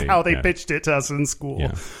 exactly. It's like how they pitched it to us in school.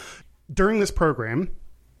 Yeah. During this program,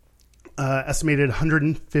 estimated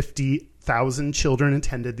 150,000 children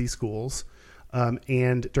attended these schools.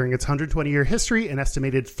 And during its 120-year history, an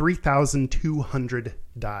estimated 3,200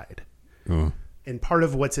 died. And part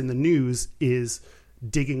of what's in the news is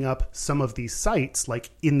digging up some of these sites, like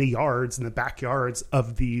in the yards, in the backyards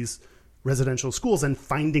of these residential schools, and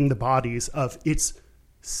finding the bodies of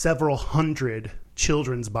several hundred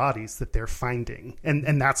children's bodies that they're finding.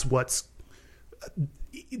 And that's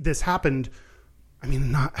this happened. I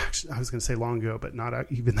mean, not actually, I was going to say long ago, but not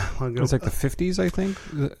even that long ago. It was like the 50s, I think.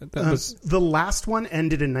 That was the last one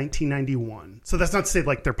ended in 1991. So that's not to say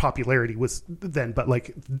like their popularity was then, but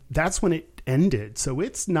like that's when it ended. So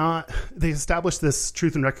it's not. They established this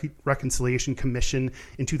Truth and Reconciliation Commission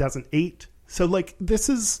in 2008. So like this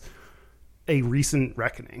is a recent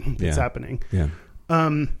reckoning that's happening. Yeah.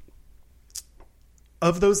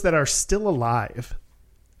 Of those that are still alive,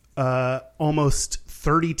 almost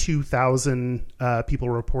 32,000 people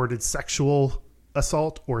reported sexual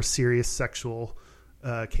assault or serious sexual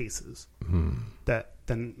cases that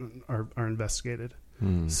then are investigated.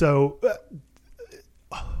 So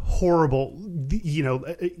horrible. You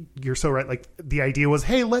know, you're so right. Like the idea was,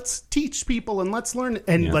 hey, let's teach people and let's learn.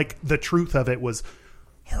 And like the truth of it was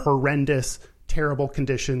horrendous, terrible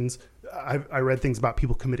conditions. I read things about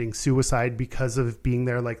people committing suicide because of being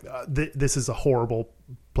there. Like this is a horrible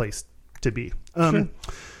place to be. Sure.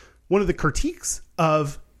 One of the critiques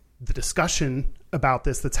of the discussion about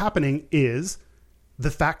this that's happening is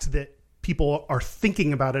the fact that people are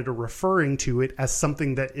thinking about it or referring to it as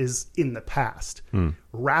something that is in the past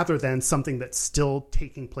rather than something that's still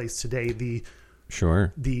taking place today. The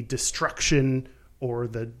destruction or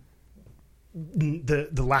the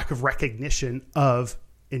lack of recognition of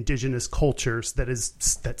indigenous cultures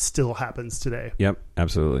that still happens today. Yep,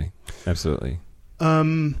 absolutely.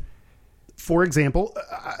 For example,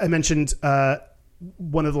 I mentioned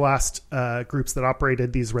one of the last groups that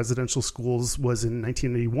operated these residential schools was in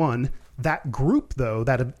 1981. That group, though,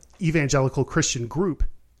 that evangelical Christian group,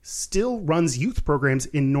 still runs youth programs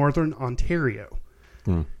in Northern Ontario.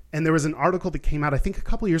 And there was an article that came out, I think, a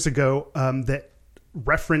couple years ago that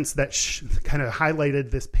reference that kind of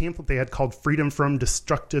highlighted this pamphlet they had called Freedom from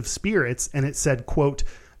Destructive Spirits. And it said, quote,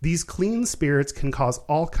 these clean spirits can cause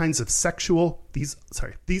all kinds of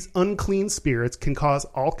these unclean spirits can cause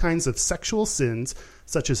all kinds of sexual sins,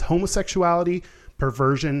 such as homosexuality,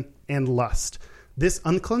 perversion, and lust. This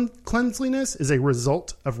uncleanliness is a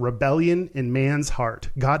result of rebellion in man's heart.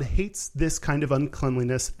 God hates this kind of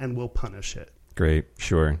uncleanliness and will punish it. Great.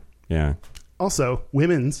 Sure. Yeah. Also,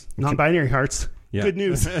 women's non-binary hearts. Yeah. Good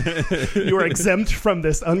news. You are exempt from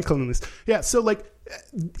this uncleanliness. Yeah. So like,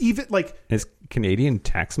 even like, is Canadian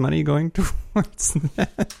tax money going towards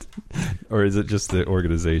that? Or is it just the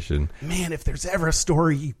organization? Man, if there's ever a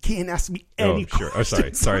story, you can't ask me any sure. Oh,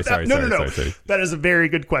 sorry. No. That is a very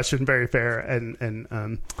good question. Very fair.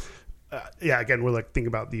 And yeah, again, we're like thinking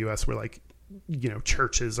about the U.S. where like, you know,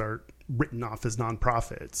 churches are written off as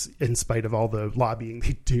nonprofits in spite of all the lobbying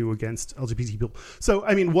they do against LGBT people. So,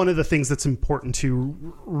 I mean, one of the things that's important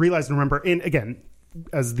to realize and remember, and again,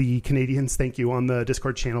 as the Canadians, thank you, on the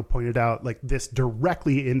Discord channel pointed out, like this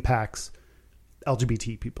directly impacts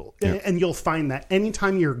LGBT people. Yeah. And you'll find that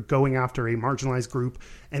anytime you're going after a marginalized group,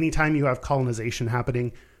 anytime you have colonization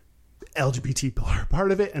happening, LGBT people are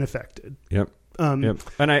part of it and affected. Yep. Yep.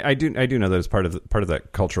 And I do know that as part of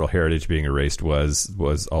that cultural heritage being erased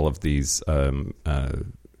was all of these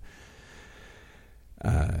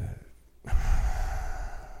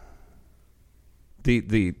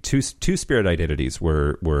the two-spirit identities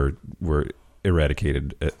were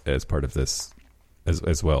eradicated as part of this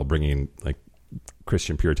as well, bringing like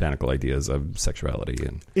Christian puritanical ideas of sexuality.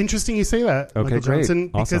 And interesting you say that, okay, Michael Johnson,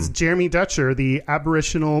 great. Awesome. because Jeremy Dutcher, the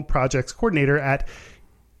Aboriginal Projects Coordinator at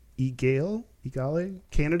Egale,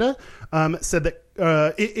 Canada, said that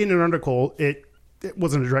in an article, it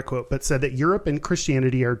wasn't a direct quote, but said that Europe and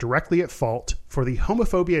Christianity are directly at fault for the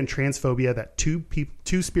homophobia and transphobia that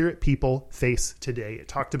two-spirit people face today. It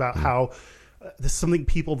talked about how there's something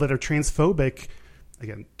people that are transphobic.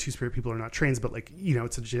 Again, two-spirit people are not trans, but like, you know,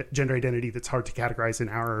 it's a gender identity that's hard to categorize in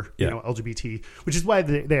our, you know, LGBT, which is why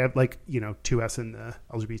they have like, you know, 2S in the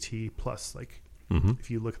LGBT plus, like,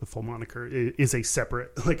 if you look at the full moniker, it is a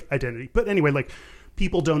separate like identity. But anyway, like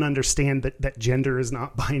people don't understand that gender is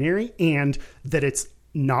not binary and that it's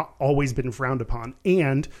not always been frowned upon.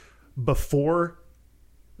 And before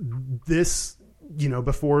this, you know,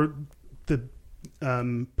 before the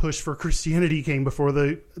push for Christianity came, before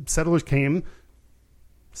the settlers came,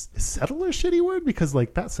 is settler a shitty word? Because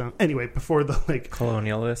like that sound anyway, before the like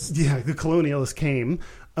colonialists. Yeah, the colonialists came.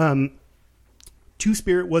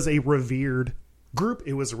 Two-Spirit was a revered group.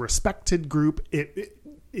 It was a respected group. It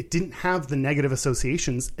didn't have the negative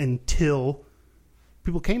associations until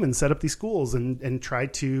people came and set up these schools and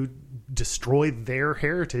tried to destroy their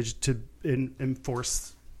heritage to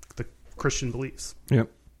enforce the Christian beliefs. Yep.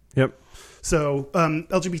 So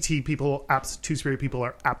LGBT people, two-spirit people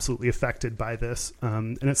are absolutely affected by this,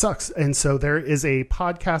 and it sucks. And so there is a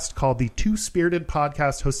podcast called the Two-Spirited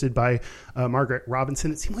Podcast hosted by Margaret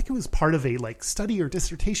Robinson. It seemed like it was part of a like study or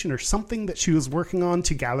dissertation or something that she was working on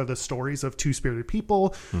to gather the stories of two-spirited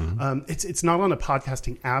people. It's not on a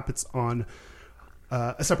podcasting app. It's on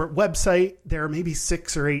a separate website. There are maybe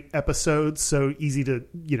 6 or 8 episodes, so easy to,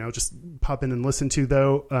 you know, just pop in and listen to,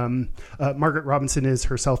 though. Margaret Robinson is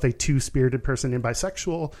herself a two-spirited person and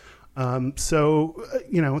bisexual. So,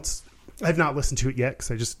 you know, I've not listened to it yet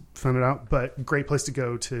because I just found it out, but great place to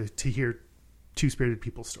go to hear two-spirited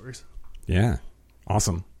people's stories. Yeah.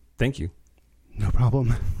 Awesome. Thank you. No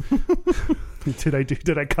problem. Did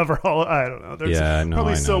I cover all? I don't know. There's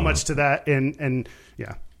probably so much to that. And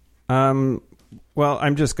yeah. Well,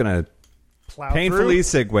 I'm just gonna painfully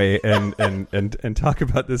segue and talk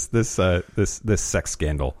about this sex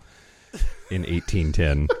scandal in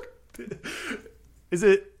 1810. Is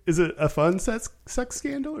it a fun sex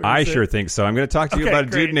scandal? Or I sure think so. I'm going to talk to you about a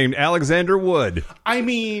dude named Alexander Wood. I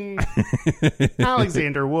mean,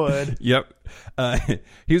 Alexander Wood. Yep.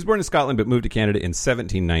 He was born in Scotland but moved to Canada in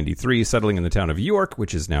 1793, settling in the town of York,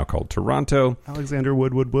 which is now called Toronto. Alexander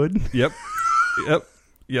Wood. Yep.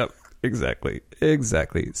 Exactly.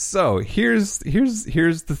 So here's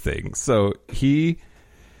the thing. So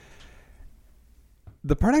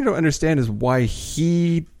the part I don't understand is why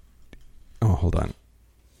he. Oh, hold on.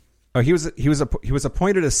 Oh, he was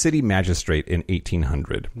appointed a city magistrate in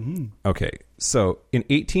 1800. Okay, so in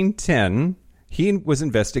 1810, he was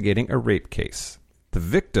investigating a rape case. The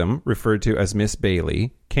victim, referred to as Miss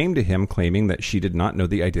Bailey, came to him claiming that she did not know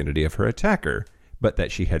the identity of her attacker, but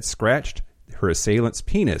that she had scratched her assailant's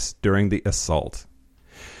penis during the assault.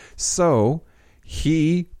 So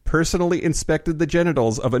he personally inspected the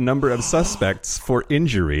genitals of a number of suspects for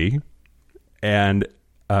injury and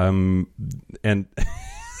And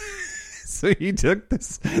so he took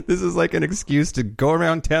this. This is like an excuse to go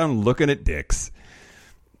around town looking at dicks.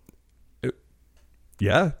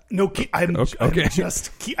 Yeah. No, I'm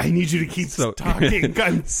just. I need you to keep talking.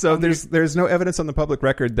 There's no evidence on the public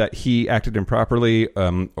record that he acted improperly.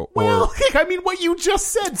 Well, I mean, what you just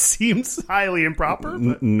said seems highly improper.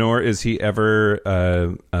 Nor is he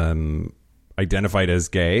ever identified as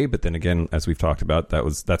gay. But then again, as we've talked about,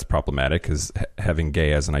 that's problematic because having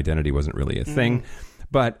gay as an identity wasn't really a thing.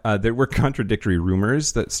 But there were contradictory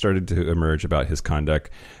rumors that started to emerge about his conduct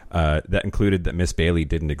that included that Miss Bailey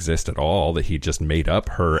didn't exist at all, that he just made up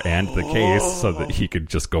her and the case so that he could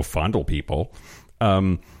just go fondle people.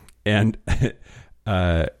 Yeah.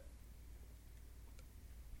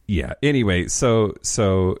 Anyway, so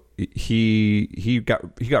he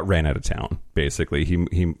got ran out of town. Basically,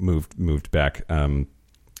 he moved back. A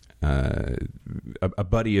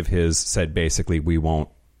buddy of his said basically, we won't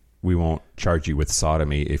charge you with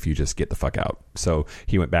sodomy if you just get the fuck out. So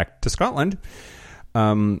he went back to Scotland,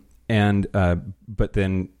 but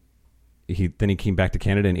then he came back to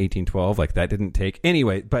Canada in 1812. Like that didn't take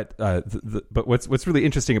anyway. But but what's really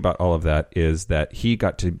interesting about all of that is that he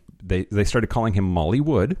got to they started calling him Molly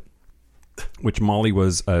Wood, which Molly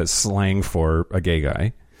was slang for a gay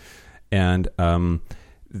guy, and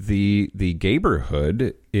the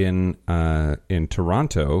gayborhood in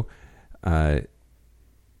Toronto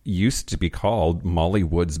used to be called Molly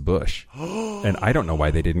Woods Bush, and I don't know why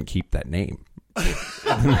they didn't keep that name. For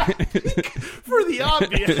the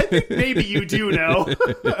obvious, I think maybe you do know.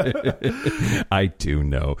 I do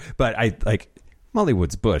know, but I like Molly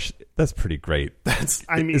Woods Bush. That's pretty great.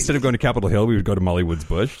 Instead of going to Capitol Hill, we would go to Molly Woods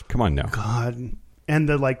Bush. Come on now. God, and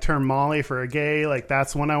the term Molly for a gay,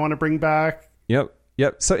 that's one I want to bring back. Yep.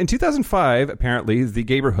 So in 2005, apparently, the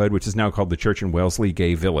gayborhood, which is now called the Church and Wellesley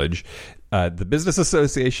Gay Village, the Business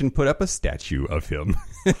Association put up a statue of him,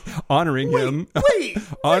 honoring him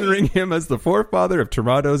as the forefather of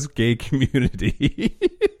Toronto's gay community.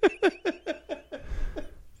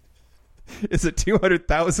 It's a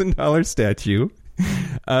 $200,000 statue,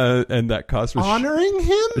 and that cost was honoring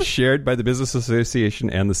him, shared by the Business Association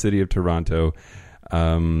and the City of Toronto.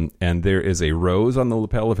 And there is a rose on the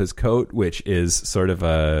lapel of his coat, which is sort of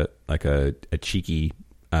a cheeky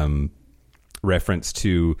reference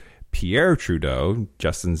to Pierre Trudeau,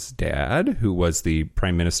 Justin's dad, who was the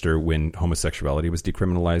prime minister when homosexuality was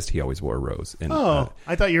decriminalized. He always wore a rose. And, I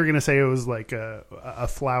thought you were going to say it was like a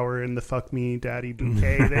flower in the Fuck Me Daddy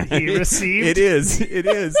bouquet that he received. It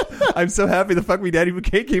is. I'm so happy the Fuck Me Daddy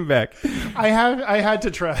bouquet came back. I had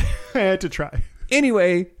to try.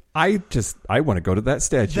 Anyway, I want to go to that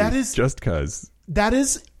statue. That is just because. That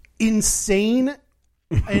is insane.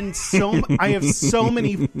 And I have so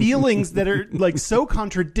many feelings that are so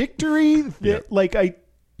contradictory that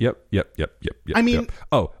Yep. I mean,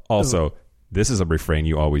 this is a refrain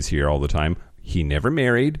you always hear all the time. He never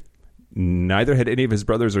married. Neither had any of his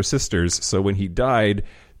brothers or sisters. So when he died,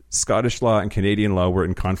 Scottish law and Canadian law were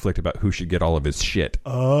in conflict about who should get all of his shit.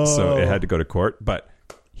 Oh. So it had to go to court. But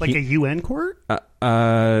a UN court? That's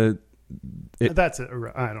it.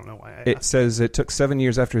 I don't know why. It says it took 7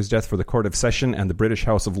 years after his death for the Court of Session and the British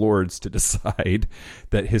House of Lords to decide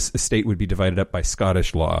that his estate would be divided up by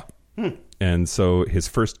Scottish law. And so his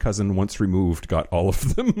first cousin, once removed, got all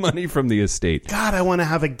of the money from the estate. God, I want to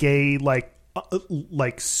have a gay,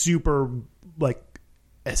 super,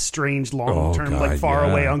 estranged, long-term,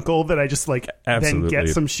 far-away uncle that I just, then get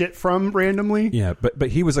some shit from randomly. Yeah,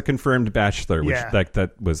 but he was a confirmed bachelor, which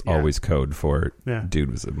that was always code for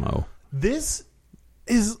dude was a mo. This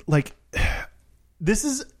is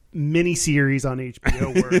miniseries on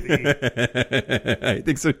HBO worthy. I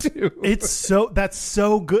think so too. That's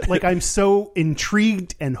so good. I'm so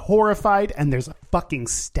intrigued and horrified, and there's a fucking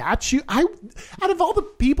statue. Out of all the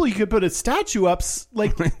people you could put a statue up,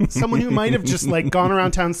 someone who might have just gone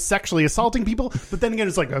around town sexually assaulting people, but then again,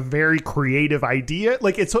 it's a very creative idea.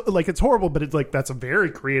 It's horrible, but it's that's a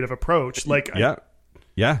very creative approach. Yeah.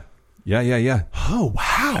 Oh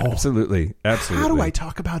wow! Absolutely. How do I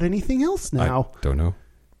talk about anything else now? I don't know.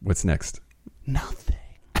 What's next? Nothing.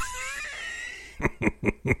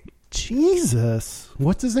 Jesus.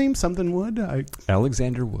 What's his name? Something Wood?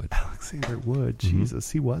 Alexander Wood. Alexander Wood. Jesus,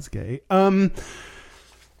 he was gay. Man,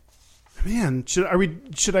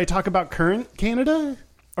 should I talk about current Canada?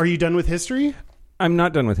 Are you done with history? I'm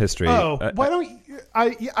not done with history. Oh, why don't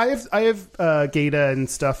I have Gata and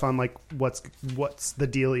stuff on what's the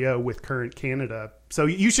dealio with current Canada. So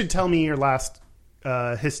you should tell me your last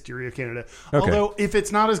history of Canada. Okay. Although if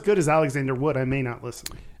it's not as good as Alexander Wood, I may not listen.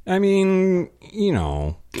 I mean,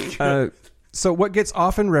 So what gets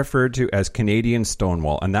often referred to as Canadian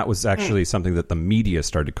Stonewall, and that was actually something that the media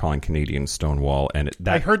started calling Canadian Stonewall, and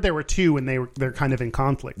I heard there were two, and they're kind of in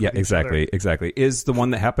conflict. Yeah, with each other. exactly. Is the one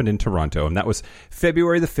that happened in Toronto, and that was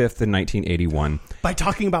February the 5th in 1981. By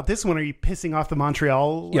talking about this one, are you pissing off the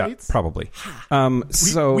Montreal lights? Yeah, probably.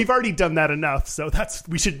 We've already done that enough, so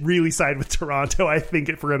we should really side with Toronto, I think,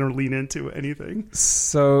 if we're going to lean into anything.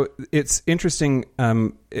 So it's interesting.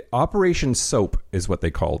 Operation Soap is what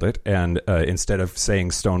they called it, and instead of saying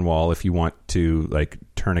Stonewall, if you want to like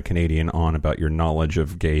turn a Canadian on about your knowledge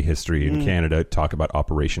of gay history in Canada, talk about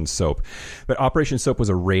Operation Soap. But Operation Soap was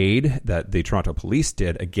a raid that the Toronto police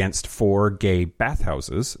did against 4 gay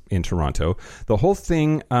bathhouses in Toronto. The whole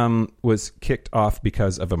thing was kicked off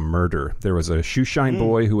because of a murder. There was a shoeshine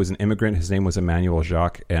boy who was an immigrant. His name was Emmanuel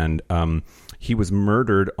Jacques, and he was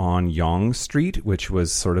murdered on Yonge Street, which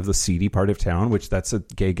was sort of the seedy part of town, which that's a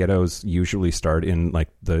gay ghettos usually start in like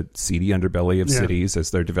the seedy underbelly of cities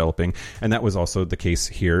as they're developing. And that was also the case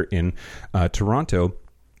here in Toronto.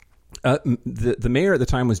 The mayor at the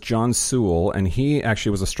time was John Sewell, and he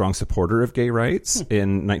actually was a strong supporter of gay rights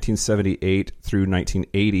in 1978 through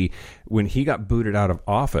 1980. When he got booted out of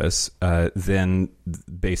office, then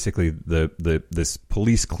basically this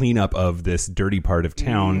police cleanup of this dirty part of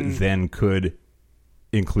town then could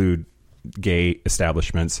include gay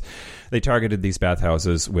establishments. They targeted these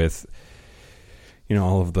bathhouses with,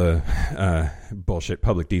 all of the bullshit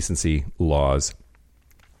public decency laws.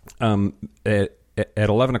 At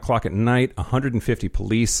 11 o'clock at night, 150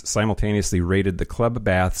 police simultaneously raided the Club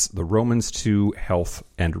Baths, the Romans 2 Health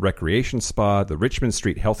and Recreation Spa, the Richmond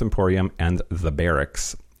Street Health Emporium, and the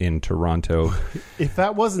Barracks in Toronto. If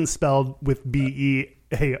that wasn't spelled with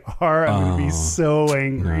B-E-A-R, I would be so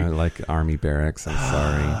angry. No, I like Army Barracks. I'm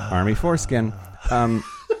sorry. Army Foreskin.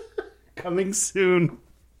 Coming soon.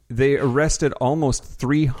 They arrested almost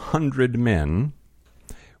 300 men,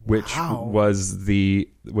 which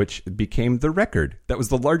became the record. That was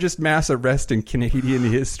the largest mass arrest in Canadian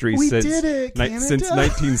history since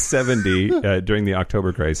 1970 during the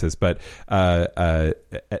October crisis. But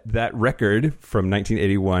that record from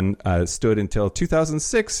 1981 stood until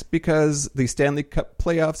 2006 because the Stanley Cup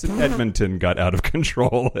playoffs in Edmonton got out of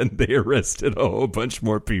control and they arrested a whole bunch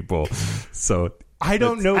more people. So I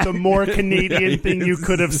don't know the more Canadian thing you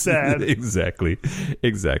could have said. Exactly.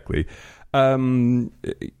 So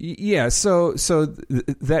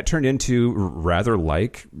that turned into, rather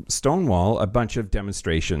like Stonewall, a bunch of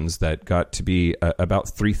demonstrations that got to be about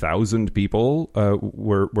 3,000 people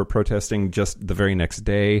were protesting just the very next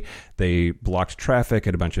day. They blocked traffic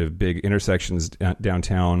at a bunch of big intersections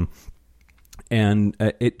downtown, and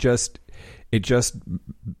it just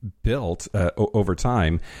built over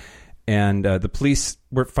time. And the police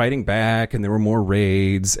were fighting back, and there were more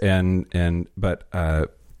raids, but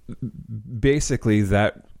basically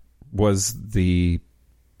that was the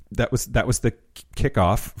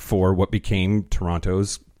kickoff for what became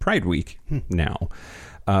Toronto's Pride Week now.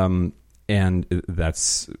 And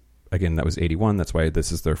that was 81. That's why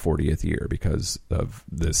this is their 40th year, because of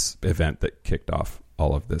this event that kicked off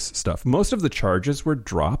all of this stuff. Most of the charges were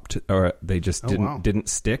dropped, or they just didn't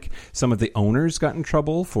stick. Some of the owners got in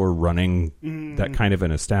trouble for running that kind of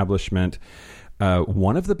an establishment.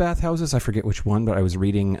 One of the bathhouses, I forget which one, but I was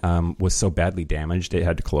reading, was so badly damaged it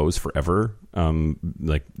had to close forever.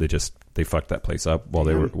 They fucked that place up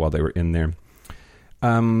while they were in there.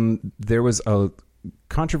 There was a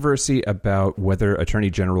controversy about whether Attorney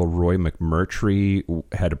General Roy McMurtry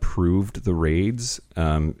had approved the raids,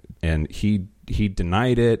 and he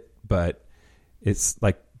denied it. But it's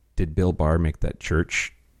like, did Bill Barr make that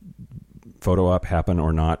church photo op happen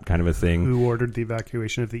or not, kind of a thing? Who ordered the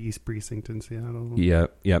evacuation of the East Precinct in Seattle?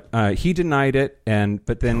 Yep. He denied it,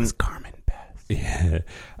 but then it was Carmen Beth.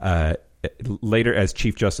 Later, as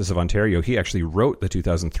Chief Justice of Ontario, he actually wrote the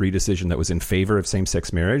 2003 decision that was in favor of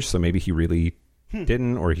same-sex marriage. So maybe he really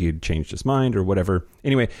didn't, or he had changed his mind, or whatever.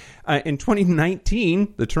 Anyway, in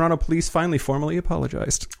 2019, the Toronto Police finally formally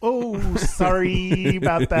apologized. Oh, sorry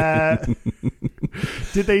about that.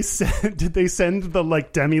 Did they send the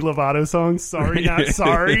like Demi Lovato song "Sorry Not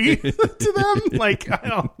Sorry" to them? Like, I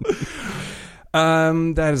don't.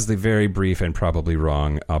 That is the very brief and probably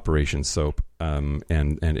wrong Operation Soap, and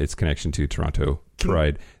its connection to Toronto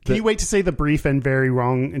Pride. Can you wait to say the brief and very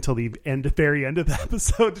wrong until the very end of the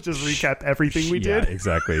episode to just recap everything we did?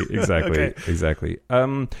 Exactly. Okay. Exactly.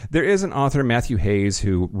 There is an author, Matthew Hayes,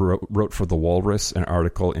 who wrote for The Walrus an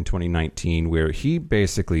article in 2019 where he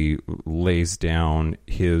basically lays down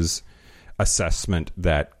his assessment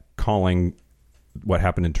that calling what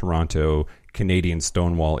happened in Toronto Canadian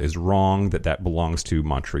Stonewall is wrong, that belongs to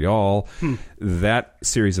Montreal. That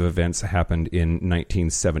series of events happened in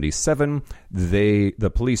 1977.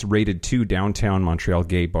 The police raided 2 downtown Montreal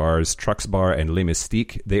gay bars, Trucks Bar and Le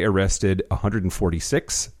Mystique. They arrested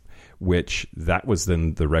 146, which that was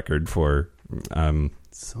then the record for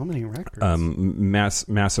so many records.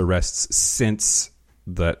 Mass arrests since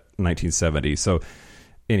that 1970. So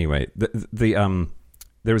anyway,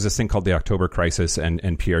 there was this thing called the October Crisis,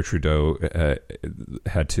 and Pierre Trudeau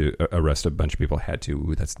had to arrest a bunch of people.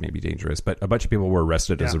 Ooh, that's maybe dangerous, but a bunch of people were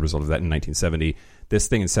arrested as a result of that in 1970. This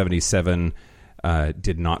thing in 77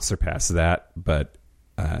 did not surpass that, but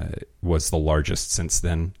was the largest since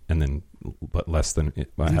then, but less than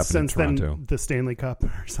what happened since in Toronto. Then the Stanley Cup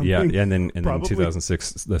or something. Yeah, and then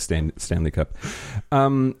 2006 the Stanley Cup,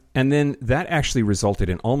 and then that actually resulted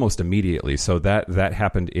in almost immediately. So that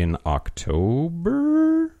happened in October.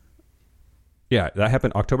 Yeah, that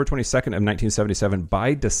happened October 22nd of 1977.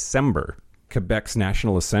 By December, Quebec's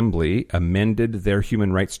National Assembly amended their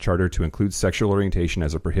human rights charter to include sexual orientation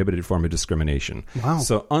as a prohibited form of discrimination. Wow.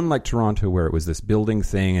 So unlike Toronto, where it was this building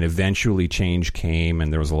thing and eventually change came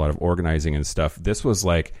and there was a lot of organizing and stuff, this was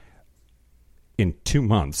like in 2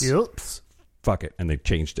 months. Yep. Fuck it. And they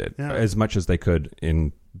changed it as much as they could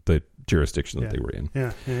in the jurisdiction that they were in.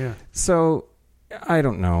 Yeah. So I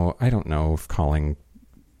don't know if calling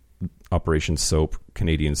Operation Soap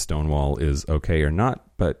Canadian Stonewall is okay or not,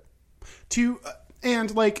 but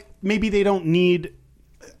and like maybe they don't need,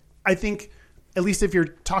 I think, at least if you're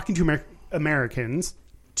talking to Americans,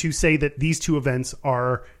 to say that these two events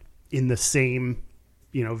are in the same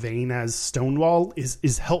vein as Stonewall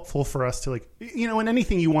is helpful for us to, like, in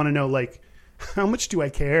anything you want to know, like, how much do I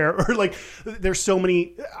care? Or like, there's so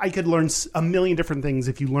many, I could learn a million different things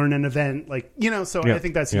if you learn an event, like, so I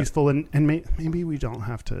think that's useful. And maybe we don't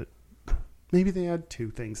have to, maybe they had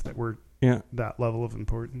 2 things that were that level of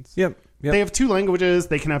importance. Yep. They have 2 languages.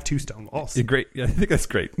 They can have 2 Stonewalls. Great. Yeah, I think that's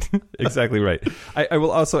great. Exactly right. I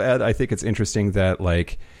will also add, I think it's interesting that,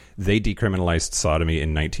 like, they decriminalized sodomy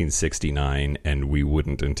in 1969, and we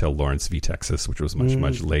wouldn't until Lawrence v. Texas, which was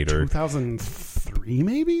much later. 2003,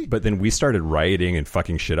 maybe? But then we started rioting and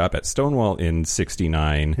fucking shit up at Stonewall in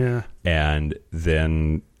 69. Yeah. And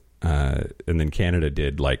then Canada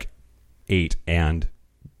did, like, 8 and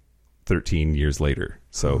 13 years later.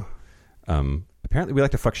 So apparently we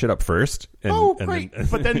like to fuck shit up first. Great.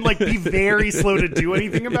 But then, like, be very slow to do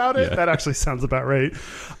anything about it. Yeah. That actually sounds about right.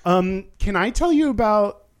 Can I tell you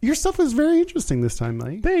about... Your stuff was very interesting this time,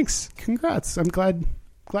 Mike. Thanks. Congrats. I'm glad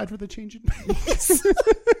for the change in pace.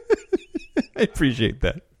 I appreciate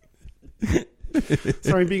that.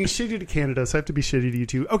 Sorry, I'm being shitty to Canada, so I have to be shitty to you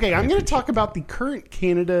too. Okay, I'm going to talk about the current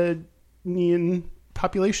Canadian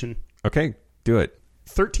population. Okay, do it.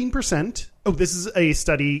 13%. Oh, this is a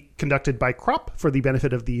study conducted by Crop for the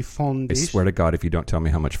benefit of the Foundation. I swear to God, if you don't tell me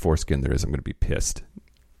how much foreskin there is, I'm going to be pissed.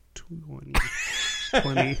 20.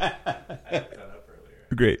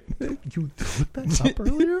 Great. You looked that up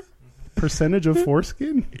earlier? Percentage of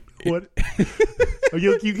foreskin? What? Oh,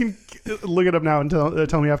 you can look it up now and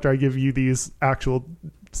tell me after I give you these actual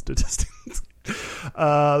statistics.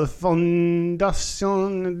 The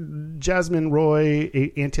Fondation Jasmine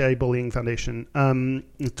Roy Anti-Bullying Foundation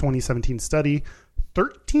 2017 study.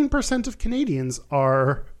 13% of Canadians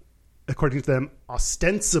are, according to them,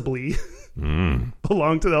 ostensibly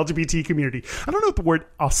belong to the LGBT community. I don't know what the word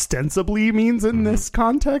ostensibly means in this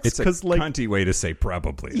context. It's a cunty way to say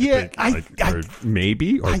probably. Yeah, or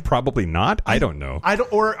maybe, or probably not. I don't know.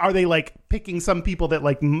 Or are they like picking some people that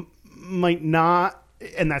like might not,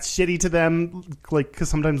 and that's shitty to them? Like, because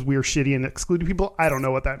sometimes we're shitty and excluding people. I don't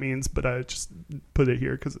know what that means, but I just put it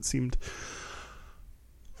here because it seemed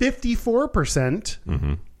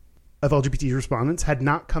 54% of LGBT respondents had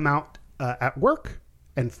not come out at work.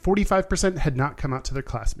 And 45% had not come out to their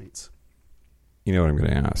classmates. You know what I'm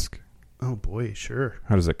going to ask? Oh boy, sure.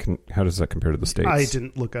 How does that compare to the States? I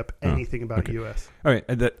didn't look up anything about the U.S. All right,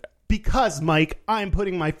 because, Mike, I'm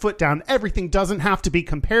putting my foot down. Everything doesn't have to be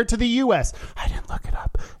compared to the U.S. I didn't look it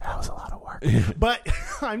up. That was a lot of work. But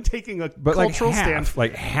I'm taking a cultural stand.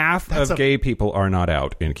 Like half of gay people are not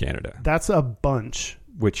out in Canada. That's a bunch.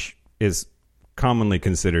 Which is commonly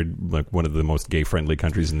considered like one of the most gay-friendly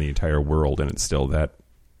countries in the entire world, and it's still that.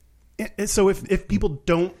 So if people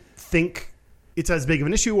don't think it's as big of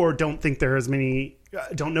an issue, or don't think there are as many,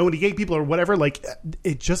 don't know any gay people or whatever, like,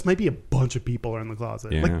 it just might be a bunch of people are in the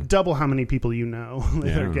closet. Yeah. Like double how many people you know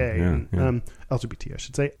that are gay. And, LGBT, I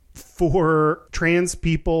should say. For trans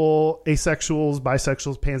people, asexuals,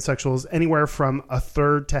 bisexuals, pansexuals, anywhere from a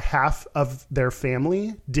third to half of their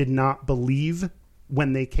family did not believe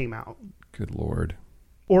when they came out. Good Lord.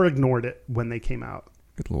 or ignored it when they came out.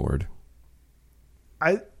 Good Lord.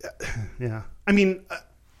 I mean,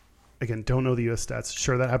 again, don't know the U.S. stats.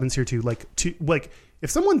 Sure, that happens here too. Like, if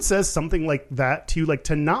someone says something like that to you, like,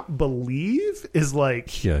 to not believe is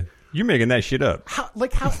like, Yeah. You're making that shit up. How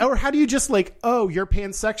do you just like, oh, you're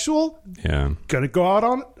pansexual? Yeah. Gonna go out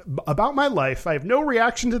on about my life. I have no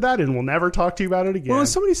reaction to that, and we'll never talk to you about it again. Well,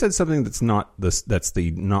 somebody said something that's not this. That's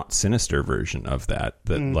the not sinister version of that.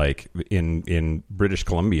 That like in British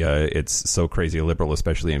Columbia, it's so crazy liberal,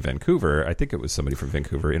 especially in Vancouver. I think it was somebody from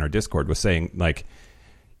Vancouver in our Discord was saying like,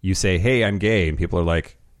 you say, "Hey, I'm gay," and people are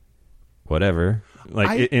like, "Whatever."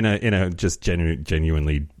 Like in a just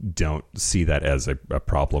genuinely don't see that as a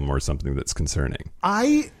problem or something that's concerning.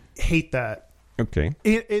 I hate that. Okay.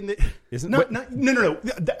 No.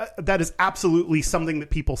 That is absolutely something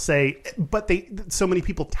that people say, but so many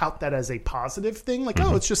people tout that as a positive thing. Like,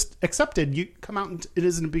 oh, it's just accepted. You come out and it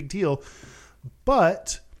isn't a big deal.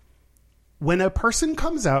 But when a person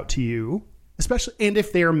comes out to you, especially, and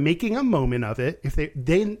if they are making a moment of it,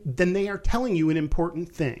 then they are telling you an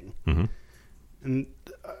important thing. Mm-hmm. And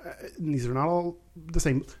these are not all the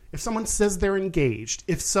same. If someone says they're engaged,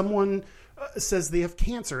 if someone says they have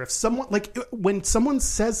cancer, if someone, like, when someone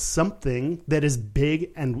says something that is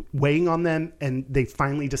big and weighing on them and they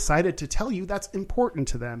finally decided to tell you, that's important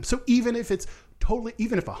to them. So even if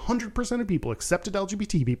 100% of people accepted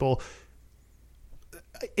LGBT people,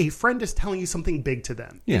 a friend is telling you something big to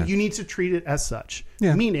them. Yeah. And you need to treat it as such.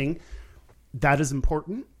 Yeah. Meaning that is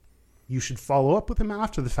important. You should follow up with them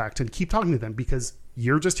after the fact and keep talking to them because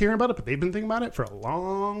you're just hearing about it, but they've been thinking about it for a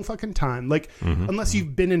long fucking time. Like, unless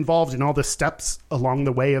you've been involved in all the steps along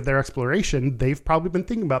the way of their exploration, they've probably been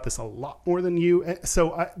thinking about this a lot more than you.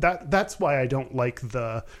 So that's why I don't like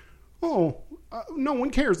no one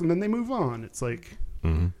cares, and then they move on. It's like,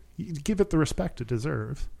 you give it the respect it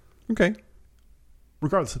deserves. Okay.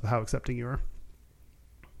 Regardless of how accepting you are.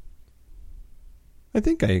 I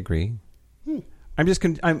think I agree. I'm just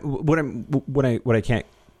what I can't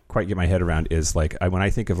quite get my head around is like when I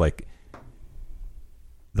think of like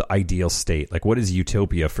the ideal state, like what is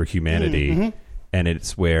utopia for humanity, and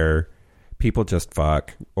it's where people just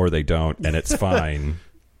fuck or they don't, and it's fine.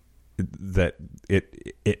 That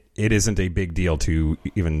it isn't a big deal to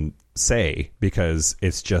even say because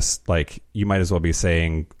it's just like you might as well be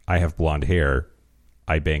saying I have blonde hair,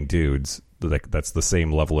 I bang dudes. Like that's the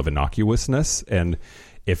same level of innocuousness, and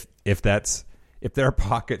if there are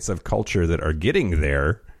pockets of culture that are getting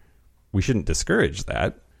there, we shouldn't discourage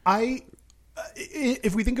that.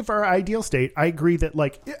 If we think of our ideal state, I agree that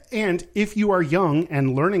and if you are young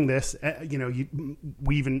and learning this,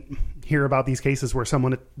 we even hear about these cases where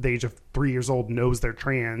someone at the age of 3 years old knows they're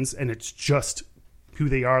trans and it's just who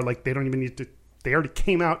they are. Like they don't even need to, they already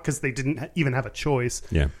came out because they didn't even have a choice.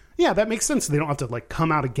 Yeah, that makes sense. They don't have to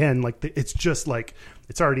come out again. Like it's just like,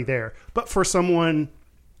 it's already there. But for someone,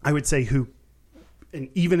 I would say and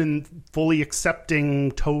even in fully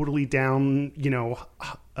accepting, totally down,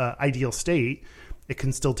 ideal state, it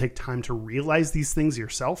can still take time to realize these things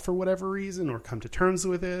yourself for whatever reason, or come to terms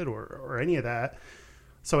with it, or any of that.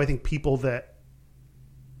 So I think people that,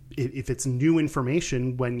 if it's new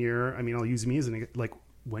information when I'll use me as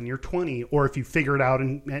when you're 20, or if you figure it out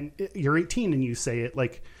and you're 18 and you say it,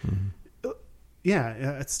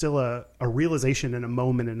 it's still a realization and a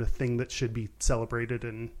moment and a thing that should be celebrated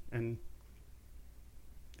and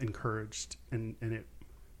encouraged, and it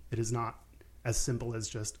is not as simple as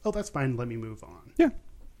just, oh, that's fine, let me move on. Yeah.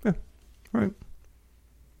 All right.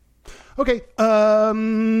 Okay.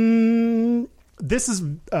 This is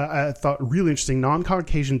I thought really interesting.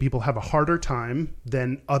 Non-Caucasian people have a harder time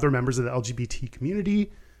than other members of the LGBT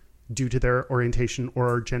community due to their orientation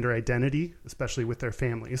or gender identity, especially with their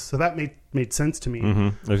families. So that made sense to me.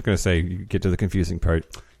 I was going to say, you get to the confusing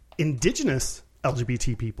part. Indigenous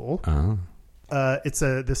LGBT people. Oh.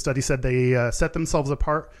 This study said they set themselves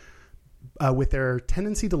apart with their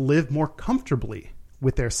tendency to live more comfortably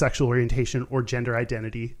with their sexual orientation or gender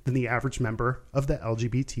identity than the average member of the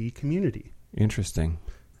LGBT community. Interesting.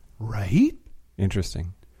 Right?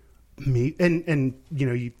 Interesting. And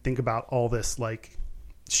you think about all this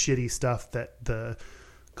shitty stuff that the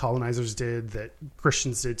colonizers did, that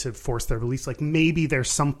Christians did to force their beliefs. Maybe there's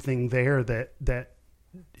something there that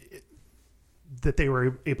they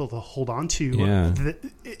were able to hold on to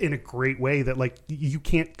in a great way, that you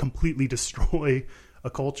can't completely destroy a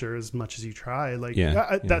culture as much as you try.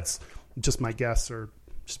 That's just my guess, or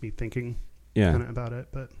just me thinking about it.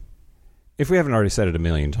 But if we haven't already said it a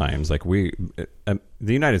million times, the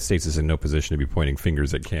United States is in no position to be pointing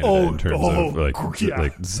fingers at Canada in terms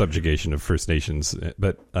of subjugation of First Nations.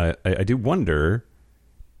 But I do wonder,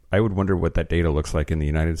 I would wonder what that data looks like in the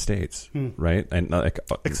United States, right? And like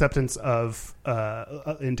acceptance of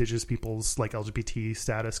indigenous peoples like LGBT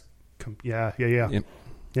status. Yeah. Yep.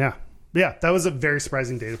 Yeah. That was a very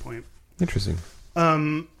surprising data point. Interesting.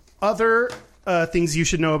 Other things you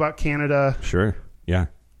should know about Canada. Sure. Yeah.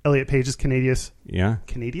 Elliot Page is Canadius. Yeah.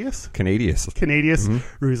 Canadius? Canadius.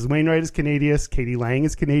 Rufus Wainwright is Canadius. Katie Lang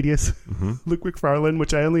is Canadius. Luke McFarlane,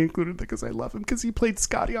 which I only included because I love him because he played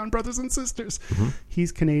Scotty on Brothers and Sisters.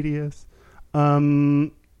 He's Canadius.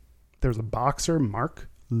 There's a boxer, Mark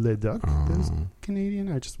Leduc, that's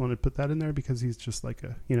Canadian. I just wanted to put that in there because he's just like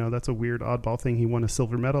that's a weird oddball thing. He won a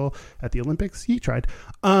silver medal at the Olympics. He tried.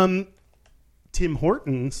 Tim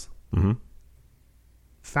Hortons,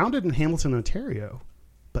 founded in Hamilton, Ontario,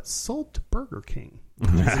 but sold to Burger King.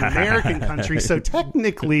 It's an American country, so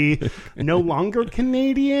technically no longer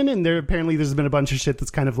Canadian. And there's been a bunch of shit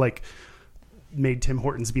that's kind of like made Tim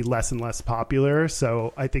Hortons be less and less popular.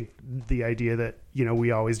 So I think the idea that,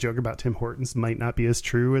 we always joke about Tim Hortons might not be as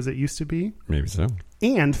true as it used to be. Maybe so.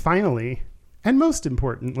 And finally, and most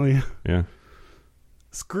importantly,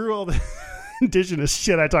 screw all the indigenous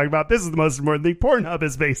shit I talk about. This is the most important thing. Pornhub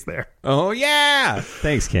is based there. Oh, yeah.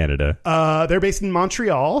 Thanks, Canada. They're based in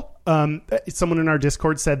Montreal. Someone in our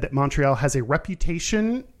Discord said that Montreal has a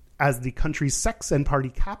reputation as the country's sex and party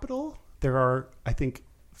capital. There are, I think,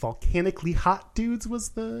 volcanically hot dudes was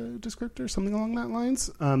the descriptor, something along that lines,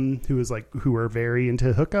 who are very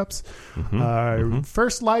into hookups.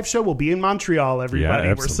 First live show will be in Montreal, everybody.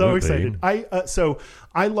 Yeah, we're so excited.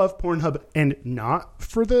 I love Pornhub, and not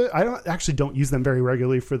for I don't use them very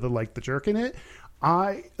regularly for the jerk in it.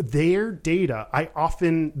 Their data,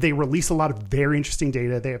 they release a lot of very interesting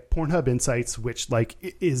data. They have Pornhub Insights, which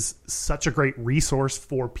is such a great resource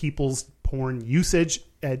for people's porn usage.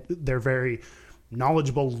 And they're very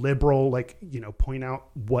knowledgeable, liberal, point out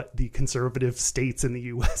what the conservative states in the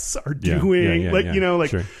U.S. are doing.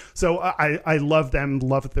 Sure. So I love them,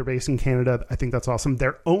 love that they're based in Canada. I think that's awesome.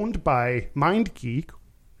 They're owned by MindGeek,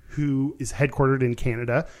 who is headquartered in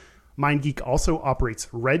Canada. MindGeek also operates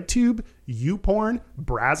RedTube, YouPorn,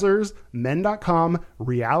 Brazzers, Men.com,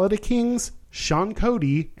 Reality Kings, Sean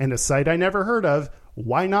Cody, and a site I never heard of,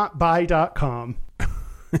 WhyNotBuy.com.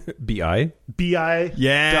 B-I? B-I.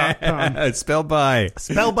 Yeah. Spell by.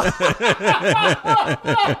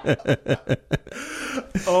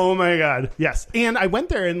 Oh my God. Yes. And I went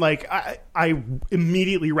there and I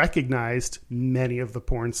immediately recognized many of the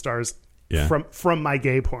porn stars from my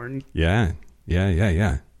gay porn. Yeah.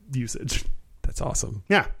 Usage. That's awesome.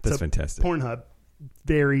 Yeah. That's fantastic. Pornhub,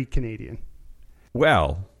 very Canadian.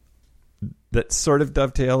 Well, that sort of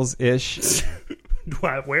dovetails-ish.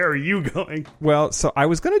 Where are you going? Well, so I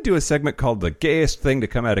was going to do a segment called The Gayest Thing to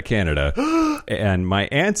Come Out of Canada. And my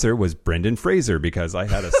answer was Brendan Fraser, because I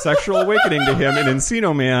had a sexual awakening to him in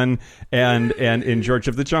Encino Man and in George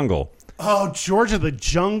of the Jungle. Oh, George of the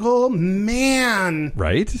Jungle? Man.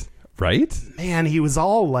 Right? Man, he was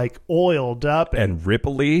all oiled up. And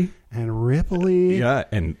Ripley. Yeah,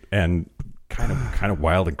 and kind of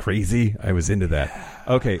wild and crazy. I was into that.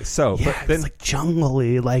 Okay, so yeah, but then it's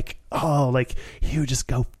jungly, he would just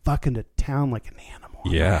go fucking to town like an animal.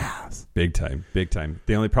 Yeah, big time.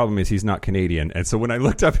 The only problem is he's not Canadian, and so when I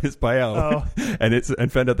looked up his bio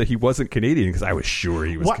and found out that he wasn't Canadian, because I was sure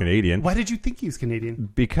he was Canadian. Why did you think he was Canadian?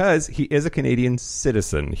 Because he is a Canadian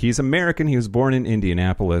citizen. He's American. He was born in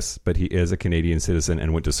Indianapolis, but he is a Canadian citizen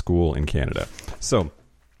and went to school in Canada. So.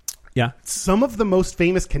 Yeah. Some of the most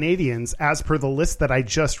famous Canadians, as per the list that I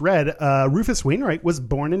just read, Rufus Wainwright was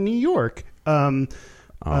born in New York.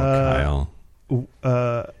 Kyle.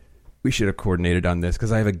 We should have coordinated on this,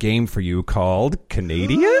 because I have a game for you called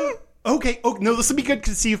Canadian? Okay. Oh, no, this would be good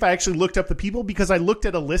to see if I actually looked up the people, because I looked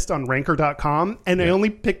at a list on ranker.com and I only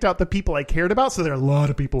picked out the people I cared about. So there are a lot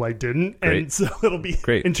of people I didn't. Great. And so it'll be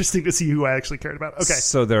interesting to see who I actually cared about. Okay.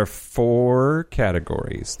 So there are 4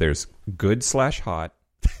 categories. There's good/hot.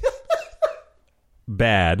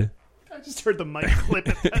 Bad. I just heard the mic clip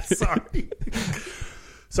at that.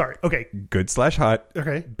 Sorry. Okay. Good/hot.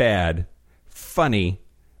 Okay. Bad. Funny.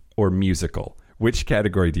 Or musical. Which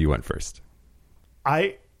category do you want first?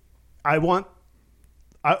 I want.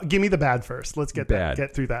 Give me the bad first. Let's get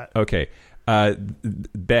through that. Okay.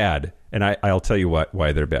 Bad. And I'll tell you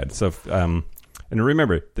why they're bad. So, and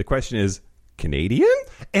remember, the question is Canadian?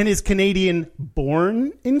 And is Canadian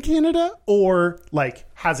born in Canada or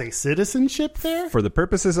has a citizenship there? For the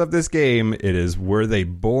purposes of this game, it is, were they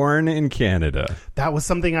born in Canada? That was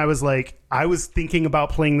something I was thinking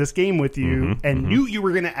about playing this game with you and knew you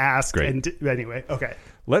were going to ask. Great. And anyway, okay.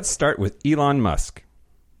 Let's start with Elon Musk.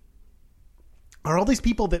 Are all these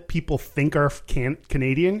people that people think are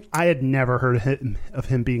Canadian? I had never heard of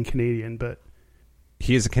him being Canadian, but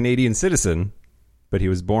He is a Canadian citizen, but he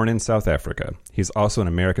was born in South Africa. He's also an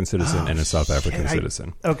American citizen and a South African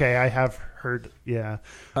citizen. Okay, I have heard. Yeah.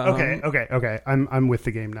 Okay. I'm with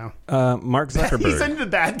the game now. Mark Zuckerberg. He's in the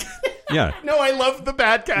bad. Yeah. No, I love the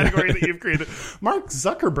bad category that you've created. Mark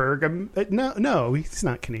Zuckerberg. No, he's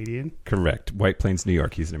not Canadian. Correct. White Plains, New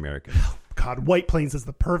York. He's an American. God, White Plains is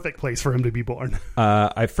the perfect place for him to be born.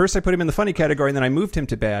 I put him in the funny category, and then I moved him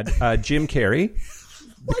to bad. Jim Carrey.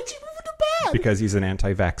 Why'd you move him to bad? Because he's an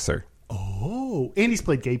anti-vaxxer. Oh, and he's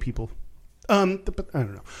played gay people. But I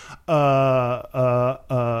don't know.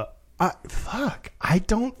 I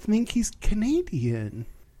don't think he's Canadian.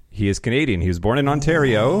 He is Canadian. He was born in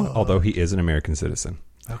Ontario, although he is an American citizen.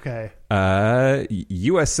 Okay.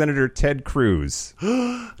 U.S. Senator Ted Cruz.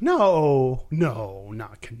 No,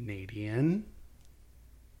 not Canadian.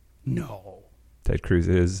 No. Ted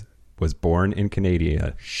Cruz was born in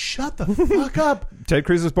Canada. Shut the fuck up. Ted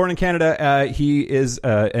Cruz was born in Canada. He is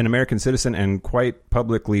an American citizen and quite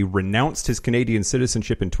publicly renounced his Canadian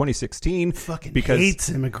citizenship in 2016. Hates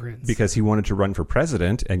immigrants. Because he wanted to run for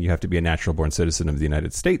president, and you have to be a natural-born citizen of the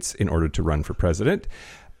United States in order to run for president.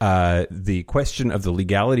 The question of the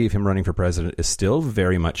legality of him running for president is still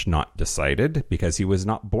very much not decided because he was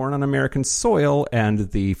not born on American soil, and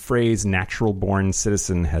the phrase natural-born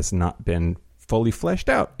citizen has not been fully fleshed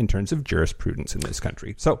out in terms of jurisprudence in this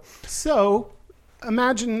country. So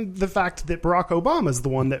imagine the fact that Barack Obama is the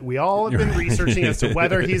one that we all have been researching as to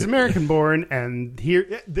whether he's American born, and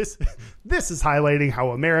here this is highlighting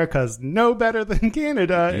how America is no better than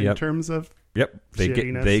Canada in terms of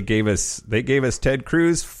shittiness. They gave us Ted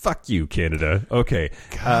Cruz. Fuck you, Canada. Okay.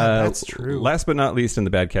 God, that's true. Last but not least in the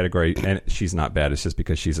bad category, and she's not bad, it's just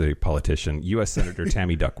because she's a politician, U.S. Senator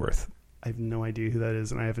Tammy Duckworth. I have no idea who that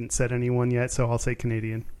is, and I haven't said anyone yet, so I'll say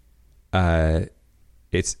Canadian. However,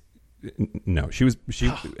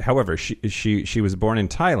 she was born in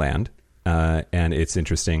Thailand, and it's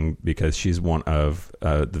interesting because she's one of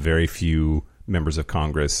the very few members of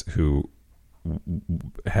Congress who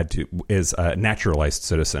is a naturalized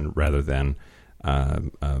citizen rather than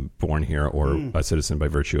born here or a citizen by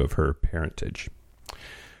virtue of her parentage.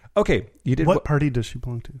 Okay, you did what party does she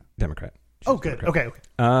belong to? Democrat. Oh, good. Democrat.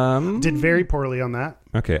 Okay. Did very poorly on that.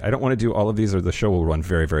 Okay, I don't want to do all of these, or the show will run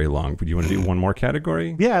very, very long. But you want to do one more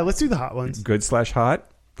category? Yeah, let's do the hot ones. Good/hot.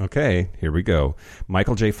 Okay, here we go.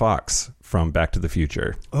 Michael J. Fox from Back to the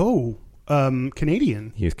Future. Oh,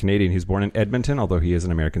 Canadian. He is Canadian. He's born in Edmonton, although he is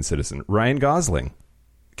an American citizen. Ryan Gosling.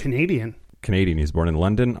 Canadian. He's born in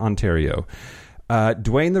London, Ontario.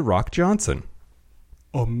 Dwayne "The Rock" Johnson.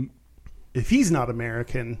 If he's not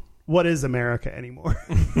American, what is America anymore?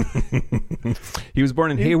 He was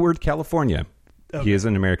born in Hayward, California. Okay. He is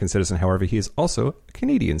an American citizen. However, he is also a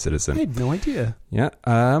Canadian citizen. I had no idea. Yeah.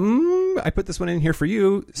 I put this one in here for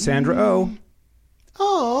you, Sandra Oh.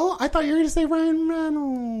 Oh, I thought you were going to say Ryan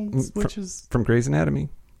Reynolds, which is from Grey's Anatomy.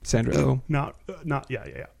 Sandra Oh. Not.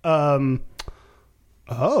 Yeah. Oh,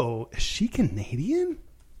 is she Canadian?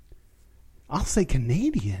 I'll say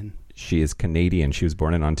Canadian. She is Canadian. She was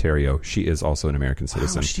born in Ontario. She is also an American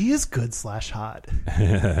citizen. Wow, she is good/hot.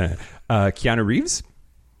 Keanu Reeves?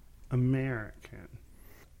 American.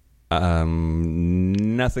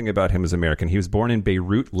 Nothing about him is American. He was born in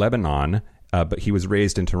Beirut, Lebanon, but he was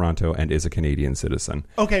raised in Toronto and is a Canadian citizen.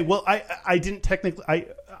 Okay, well, I didn't technically...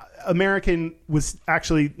 American was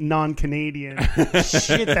actually non-Canadian.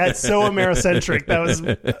 Shit, that's so Americentric. That was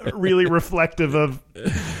really reflective of...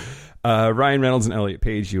 Ryan Reynolds and Elliot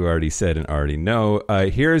Page, you already said and already know.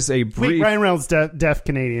 Here's a brief... Wait, Ryan Reynolds deaf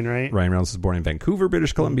Canadian, right? Ryan Reynolds was born in Vancouver,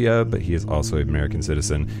 British Columbia, but he is also an American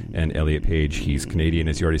citizen. And Elliot Page, he's Canadian,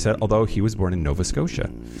 as you already said, although he was born in Nova Scotia.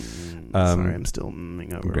 Sorry, I'm still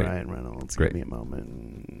mumming over great. Ryan Reynolds. Great. Give me a moment.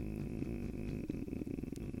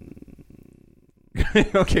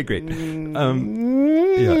 Okay, great. Yeah,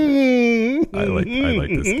 I like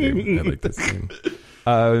this game.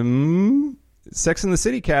 Sex and the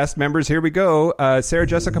City cast members. Here we go. Sarah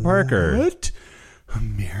Jessica Parker. What?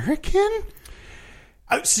 American?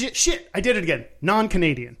 Oh, shit! I did it again.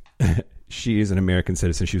 Non-Canadian. She is an American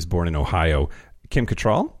citizen. She was born in Ohio. Kim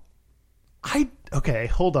Cattrall. Okay.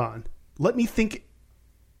 Hold on. Let me think.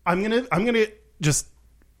 I'm gonna just,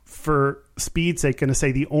 for speed's sake, gonna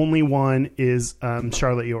say the only one is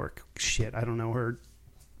Charlotte York. Shit, I don't know her.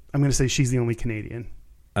 I'm gonna say she's the only Canadian.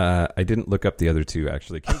 I didn't look up the other two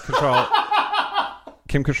actually. Kim Cattrall.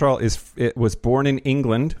 Kim Cattrall was born in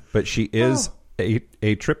England, but she is a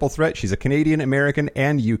triple threat. She's a Canadian, American,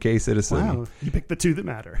 and UK citizen. Wow, you picked the two that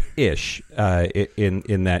matter. Ish.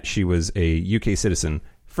 In that she was a UK citizen,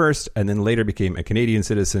 first, and then later became a Canadian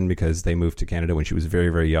citizen because they moved to Canada when she was very,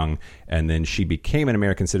 very young. And then she became an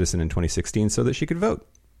American citizen in 2016 so that she could vote.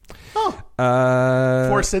 Oh. Uh,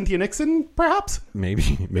 For Cynthia Nixon, perhaps? maybe.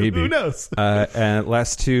 Who knows? And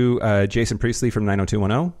last two, Jason Priestley from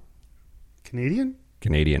 90210.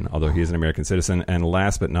 Canadian, although he is an American citizen. And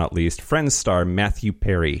last but not least, Friends star Matthew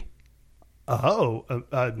Perry. Oh,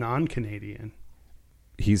 a non-Canadian.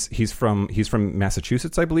 He's from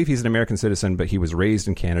Massachusetts, I believe. He's an American citizen, but he was raised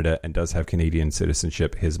in Canada and does have Canadian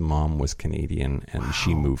citizenship. His mom was Canadian, and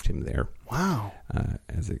she moved him there. Wow.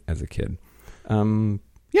 As a kid.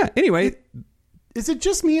 Yeah. Anyway, is it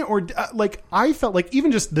just me, or like I felt like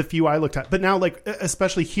even just the few I looked at, but now like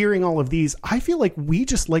especially hearing all of these, I feel like we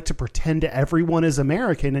just like to pretend everyone is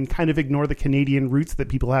American and kind of ignore the Canadian roots that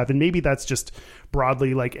people have. And maybe that's just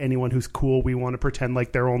broadly like anyone who's cool. We want to pretend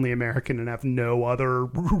like they're only American and have no other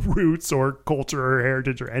roots or culture or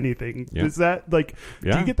heritage or anything. Yeah. Is that like?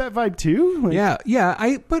 Yeah. Do you get that vibe too? Like,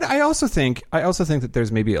 Yeah. But I also think that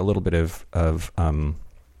there's maybe a little bit of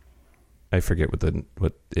I forget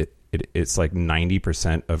it's like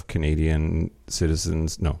 90% of Canadian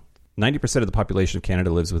citizens. No, 90% of the population of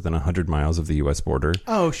Canada lives within 100 miles of the U.S. border.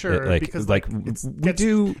 Oh, sure. Because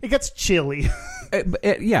it gets chilly.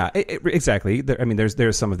 Exactly.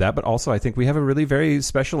 There's some of that, but also I think we have a really very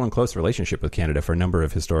special and close relationship with Canada for a number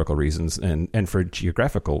of historical reasons and for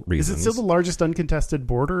geographical reasons. Is it still the largest uncontested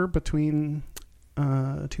border between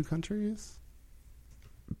two countries?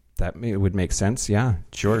 That would make sense. Yeah,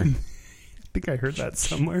 sure. I think I heard that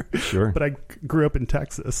somewhere. Sure. But I grew up in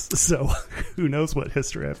Texas, so who knows what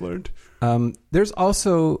history I've learned. There's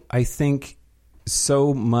also, I think,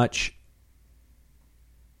 so much.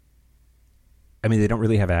 I mean, they don't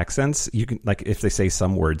really have accents. You can, like, if they say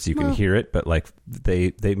some words, you can hear it, but like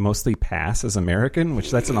they mostly pass as American,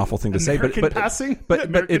 which that's an awful thing to say. But passing, but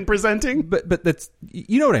American presenting. But that's,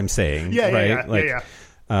 you know what I'm saying, yeah, right? Yeah.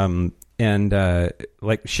 And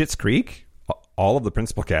like Schitt's Creek. All of the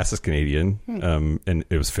principal cast is Canadian, and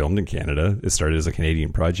it was filmed in Canada. It started as a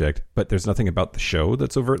Canadian project, but there's nothing about the show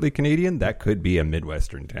that's overtly Canadian. That could be a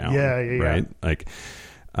Midwestern town, right? Like,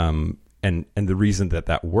 and the reason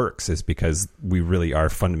that works is because we really are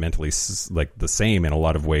fundamentally like the same in a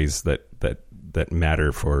lot of ways that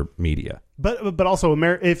matter for media. But also,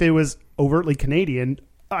 if it was overtly Canadian,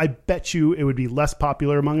 I bet you it would be less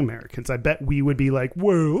popular among Americans. I bet we would be like,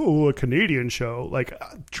 whoa, a Canadian show. Like,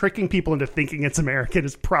 tricking people into thinking it's American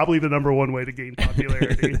is probably the number one way to gain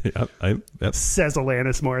popularity. Yep. Says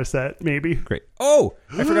Alanis Morissette, maybe. Great. Oh,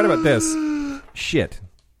 I forgot about this. Shit.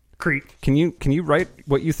 Crete. Can you write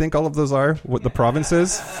what you think all of those are? What the province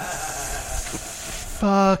is?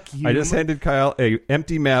 Fuck you. I just handed Kyle a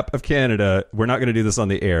empty map of Canada. We're not going to do this on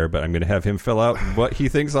the air, but I'm going to have him fill out what he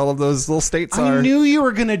thinks all of those little states are. I knew you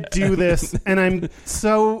were going to do this, and I'm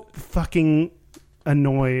so fucking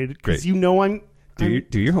annoyed because you know I'm...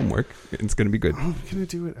 Do your homework. It's going to be good. I'm going to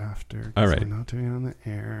do it after. All right. I'm not doing it on the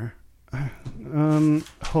air.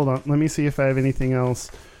 Hold on. Let me see if I have anything else.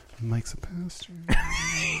 Mike's a pastor.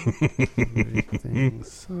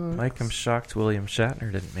 Mike, I'm shocked William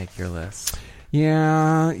Shatner didn't make your list.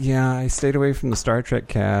 Yeah. I stayed away from the Star Trek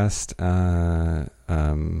cast. You've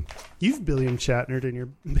William Shatnered in your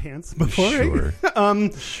pants before, sure.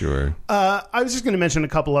 Right? Sure. I was just going to mention a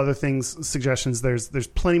couple other things, suggestions. There's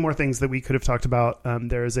plenty more things that we could have talked about.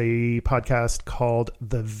 There's a podcast called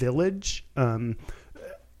The Village.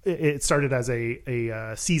 It started as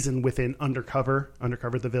a season within Undercover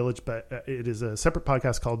The Village, but it is a separate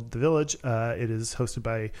podcast called The Village. It is hosted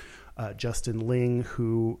by Justin Ling,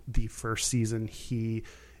 who the first season he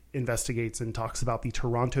investigates and talks about the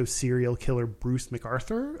Toronto serial killer Bruce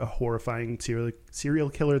McArthur, a horrifying serial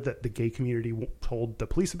killer that the gay community told the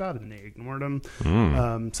police about and they ignored him.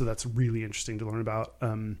 So that's really interesting to learn about.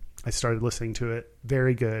 I started listening to it.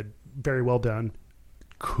 Very good, very well done.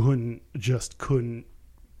 Couldn't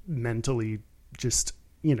mentally just,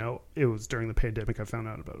 it was during the pandemic I found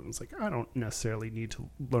out about it. I was like, I don't necessarily need to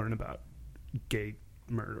learn about gay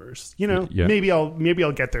murderers, Yeah. maybe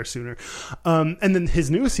I'll get there sooner. And then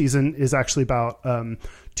his newest season is actually about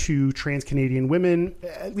two trans Canadian women,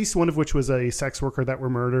 at least one of which was a sex worker that were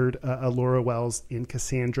murdered, Laura Wells and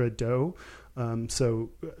Cassandra Doe. So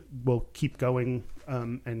we'll keep going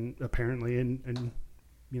and apparently and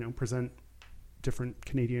present different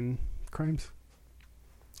Canadian crimes.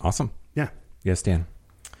 Awesome. Yeah. Yes, Dan.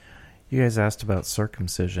 You guys asked about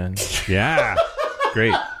circumcision. Yeah.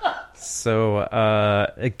 Great. So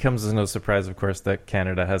it comes as no surprise, of course, that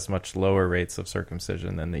Canada has much lower rates of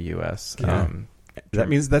circumcision than the U.S. Yeah. That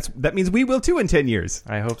means we will too in 10 years.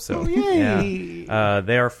 I hope so. Oh, yay. Yeah.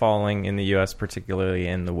 They are falling in the U.S., particularly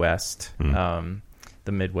in the West.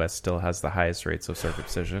 the Midwest still has the highest rates of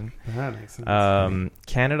circumcision. That makes sense.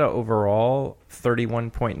 Canada overall,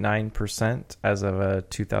 31.9% as of a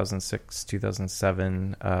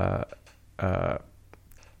 2006-2007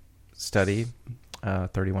 study.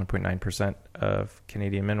 31.9% of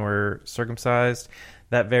Canadian men were circumcised.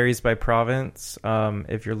 That varies by province.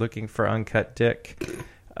 If you're looking for uncut dick,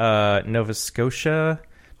 Nova Scotia,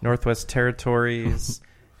 Northwest Territories,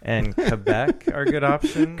 and Quebec are good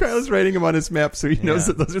options. Kyle's writing him on his map, so he knows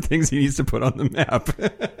that those are things he needs to put on the map.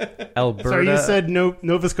 Alberta. Sorry, you said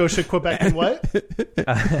Nova Scotia, Quebec, and what?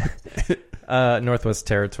 Northwest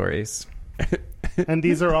Territories. And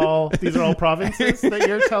these are all provinces that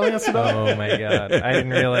you're telling us about? Oh my God. I didn't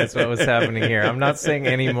realize what was happening here. I'm not saying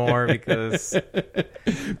any more because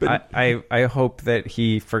I hope that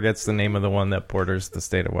he forgets the name of the one that borders the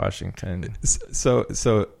state of Washington. So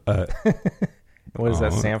What does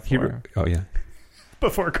that stand for? Oh, yeah.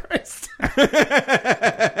 Before Christ. Kyle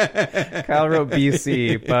wrote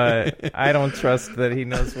BC, but I don't trust that he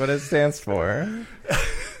knows what it stands for.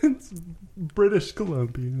 It's British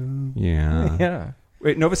Columbia. Yeah. Yeah.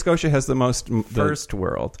 Wait, Nova Scotia has the most... First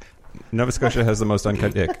world. Nova Scotia has the most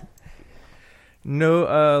uncut dick.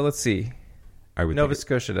 No, let's see. Nova think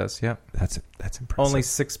Scotia does, yeah. that's impressive. Only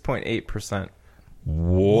 6.8%.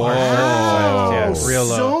 Whoa. Yeah, real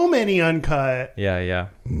low. So many uncut. Yeah.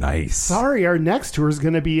 Nice. Sorry, our next tour is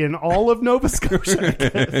going to be in all of Nova Scotia. I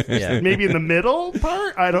guess. Yeah. Maybe in the middle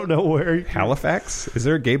part? I don't know where. Halifax? Is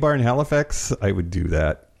there a gay bar in Halifax? I would do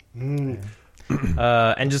that. And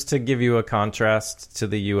just to give you a contrast to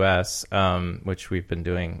the U.S., which we've been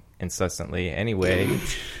doing incessantly anyway,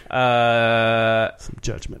 Some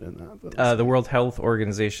judgment in that. the World Health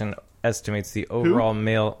Organization estimates the overall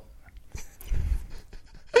male...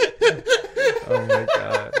 Oh my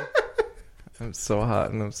God. I'm so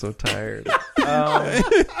hot and I'm so tired.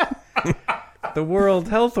 The World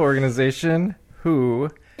Health Organization, WHO,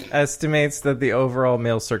 estimates that the overall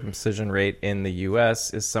male circumcision rate in the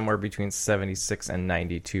U.S. is somewhere between 76 and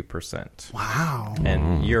 92%. Wow.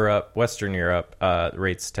 And Western Europe,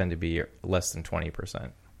 rates tend to be less than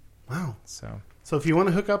 20%. Wow. So if you want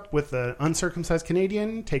to hook up with an uncircumcised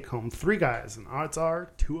Canadian, take home 3 guys, and odds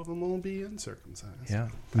are 2 of them will be uncircumcised. yeah,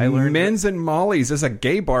 I learned. Men's and Molly's is a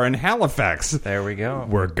gay bar in Halifax. There we go.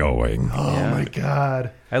 We're going. Oh Yeah. my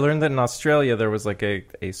God. I learned that in Australia there was like a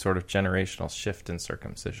sort of generational shift in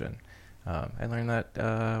circumcision. I learned that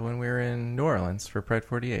when we were in New Orleans for Pride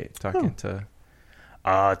 48, talking to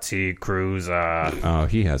R.T. Cruiser. Oh,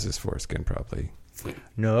 he has his foreskin probably.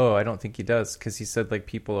 No, I don't think he does, because he said like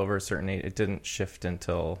people over a certain age, it didn't shift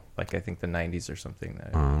until like I think the 90s or something.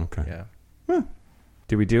 Oh, okay. Yeah.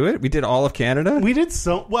 Did we do it? We did all of Canada? We did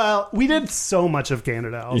so much of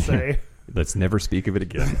Canada, I'll say. Let's never speak of it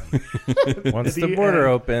again. Once the border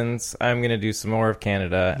opens, I'm going to do some more of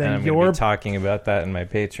Canada, Then and I'm going to be talking about that in my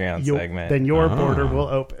Patreon segment. Then your border will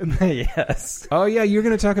open. Yes. Oh, yeah, you're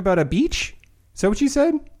going to talk about a beach? Is that what you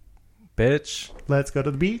said? Bitch. Let's go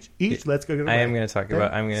to the beach. Let's go to the I am going to talk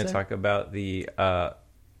about. I'm going to talk about the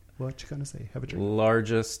what you gonna say? Have a drink.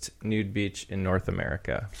 largest nude beach in North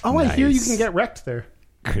America. Oh, I hear you Nice. can get wrecked there.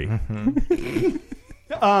 Great.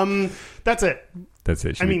 That's it. That's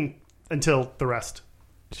it. I mean, until the rest.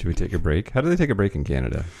 Should we take a break? How do they take a break in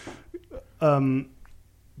Canada?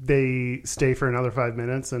 They stay for another 5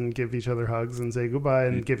 minutes and give each other hugs and say goodbye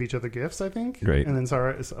and give each other gifts, I think. Great. And then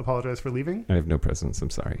apologize for leaving. I have no presents. I'm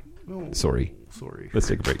sorry. Oh, Sorry. sorry. Let's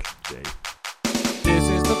take a break. Jay. This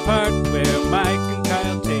is the part where Mike and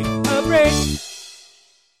Kyle take a break.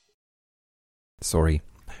 Sorry.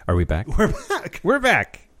 Are we back? We're back. We're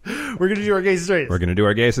back. We're going to do our gays and straightest. We're going to do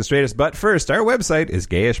our gayest and straightest, but first, our website is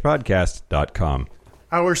gayishpodcast.com.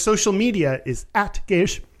 Our social media is at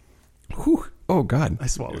gayish. Whew. Oh, God. I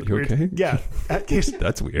swallowed. You Weird. okay? Yeah. At gayish.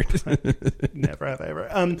 That's weird. Never have I ever.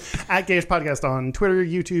 At Gayish Podcast on Twitter,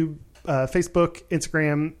 YouTube, Facebook,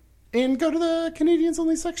 Instagram, and go to the Canadians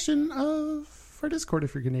Only section of our Discord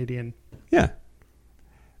if you're Canadian. Yeah.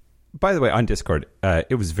 By the way, on Discord,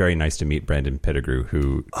 it was very nice to meet Brandon Pettigrew,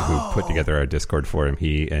 who put together our Discord for him.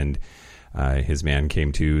 He and his man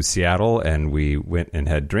came to Seattle, and we went and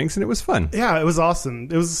had drinks, and it was fun. Yeah, it was awesome.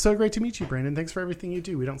 It was so great to meet you, Brandon. Thanks for everything you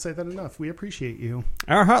do. We don't say that enough. We appreciate you.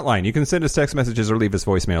 Our hotline, you can send us text messages or leave us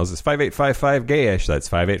voicemails, is 5855-GAYISH. That's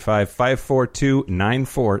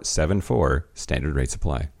 585-542-9474. Standard rates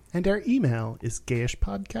apply. And our email is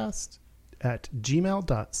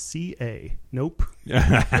gayishpodcast@gmail.ca. Nope.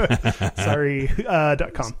 Sorry.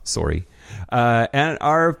 .com. Sorry. And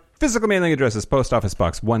our physical mailing address is Post Office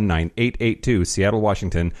Box 19882, Seattle,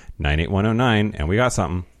 Washington, 98109. And we got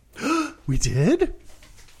something. We did?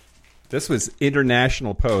 This was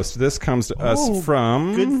International Post. This comes to us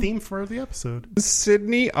from Good theme for the episode.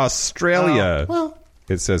 Sydney, Australia. Well,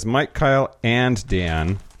 It says Mike, Kyle, and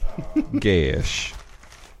Dan, gayish.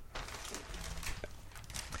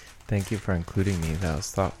 Thank you for including me. That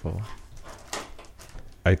was thoughtful.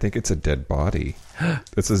 I think it's a dead body.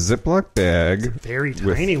 It's a Ziploc bag. very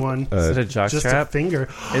tiny one. Is it a jock Just strap? a finger.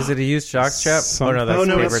 Is it a used jock strap? Oh no, that's Oh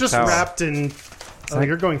no, paper it's just towel. wrapped in. Oh,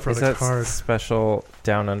 you're going for Is the that card. special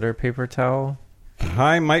down under paper towel?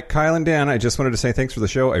 Hi, Mike, Kyle, and Dan. I just wanted to say thanks for the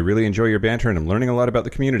show. I really enjoy your banter, and I'm learning a lot about the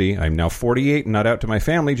community. I'm now 48 and not out to my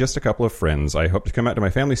family, just a couple of friends. I hope to come out to my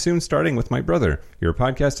family soon, starting with my brother. Your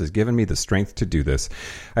podcast has given me the strength to do this.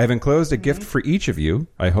 I have enclosed a gift for each of you.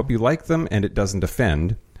 I hope you like them and it doesn't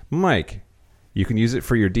offend. Mike, you can use it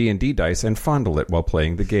for your D&D dice and fondle it while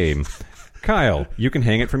playing the game. Kyle, you can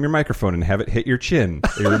hang it from your microphone and have it hit your chin,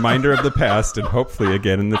 a reminder of the past and hopefully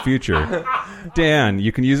again in the future. Dan,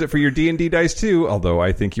 you can use it for your D&D dice too, although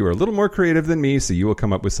I think you are a little more creative than me, so you will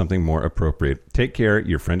come up with something more appropriate. Take care,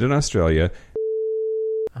 your friend in Australia.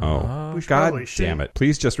 Oh, We should God probably shoot. damn it.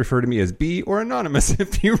 Please just refer to me as B or Anonymous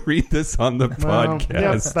if you read this on the Well,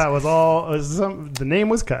 podcast. Yep, that was all. The name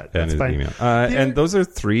was cut. And That's his fine. email. And those are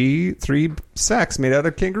three sacks made out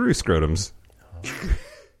of kangaroo scrotums.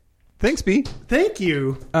 Thanks, B. Thank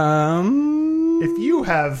you. If you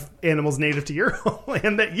have animals native to your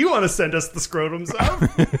homeland that you want to send us the scrotums of,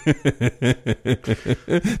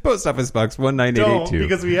 Post Office Box don't, 19882.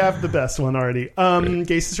 because we have the best one already.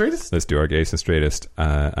 Gays and straightest? Let's do our gayest and straightest.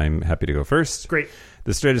 I'm happy to go first. Great.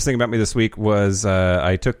 The straightest thing about me this week was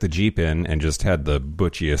I took the Jeep in and just had the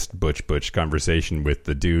butchiest butch conversation with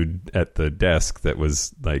the dude at the desk that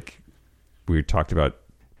was like, we talked about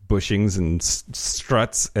bushings and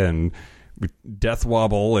struts and death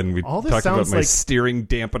wobble, and we All this talked about sounds my like- steering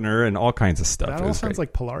dampener and all kinds of stuff. That It all was sounds great.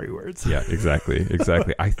 like Polari words. Yeah, exactly.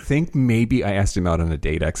 I think maybe I asked him out on a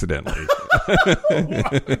date accidentally.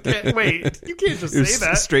 Wait, you can't just It was say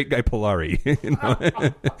that. straight guy Polari. You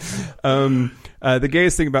know? The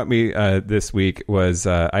gayest thing about me this week was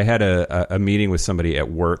I had a meeting with somebody at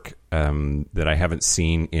work that I haven't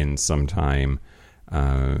seen in some time.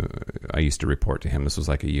 I used to report to him. This was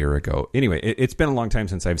like a year ago. Anyway, it's been a long time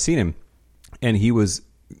since I've seen him, and he was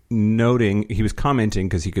commenting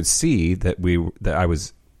because he could see that I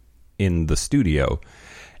was in the studio,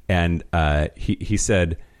 and he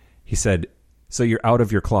said, "So you're out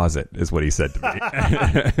of your closet," is what he said to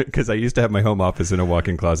me, because I used to have my home office in a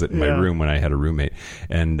walk-in closet in my Yeah. room when I had a roommate,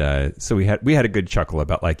 and so we had a good chuckle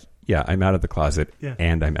about like, yeah, I'm out of the closet, Yeah.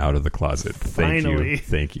 and I'm out of the closet. Thank Finally, you,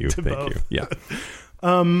 thank you, to thank you. both. Yeah,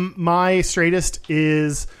 My straightest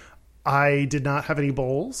is I did not have any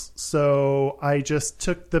bowls, so I just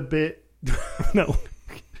took the bit. No,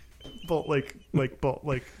 bowl like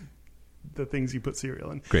the things you put cereal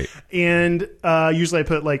in. great. And usually I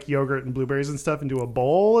put like yogurt and blueberries and stuff into a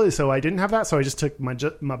bowl, so I didn't have that. So I just took my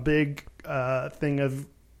big thing of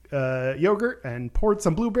yogurt and poured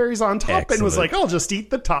some blueberries on top and was Excellent. like, I'll just eat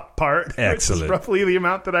the top part. Excellent. Which is roughly the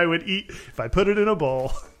amount that I would eat if I put it in a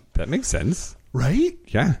bowl. That makes sense. Right?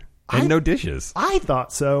 Yeah, and no dishes. I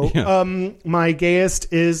thought so. Yeah. My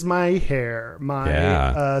gayest is my hair. My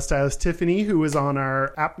Yeah. stylist Tiffany, who was on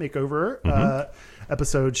our app makeover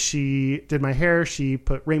episode, she did my hair. She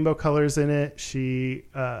put rainbow colors in it.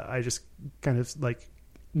 I just kind of like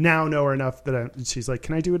now know her enough that she's like,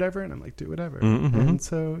 "Can I do whatever?" And I'm like, "Do whatever." And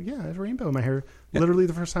so yeah, I have a rainbow in my hair. Literally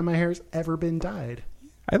the first time my hair's ever been dyed.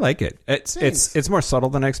 I like it. Thanks. It's more subtle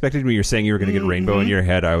than I expected. When you were saying you were going to get rainbow in your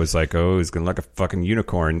head, I was like, oh, he's going to look like a fucking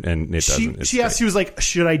unicorn, and it doesn't. It's She asked, great. she was like,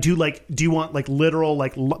 should I do you want like literal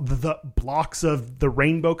like the blocks of the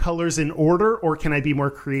rainbow colors in order, or can I be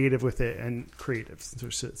more creative with it? And creative,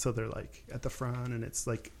 so they're like at the front, and it's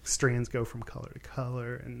like strands go from color to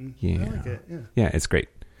color, and I like it. Yeah, it's great.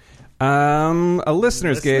 A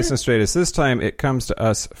listener's gayest and straightest. This time it comes to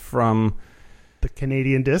us from The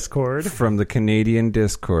Canadian Discord. the Canadian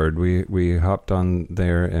Discord. We hopped on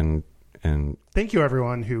there and Thank you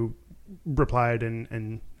everyone who replied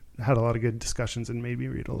and had a lot of good discussions and made me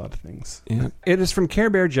read a lot of things. yeah. It is from Care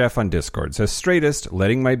Bear Jeff on Discord. It says straightest,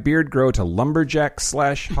 letting my beard grow to lumberjack /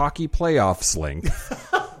 hockey playoffs length.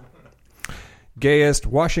 Gayest,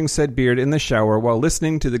 washing said beard in the shower while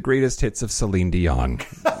listening to the greatest hits of Celine Dion.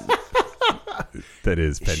 That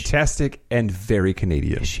is fantastic and very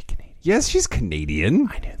Canadian. Is she Canadian? Yes, she's Canadian.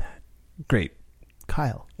 I knew that. Great.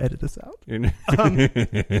 Kyle, edit this out.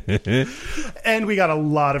 And we got a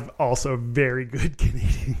lot of also very good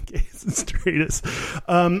Canadian gays and straightest.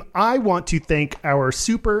 I want to thank our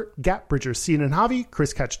super gap bridgers, Cian and Javi,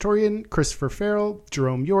 Chris Kachatorian, Christopher Farrell,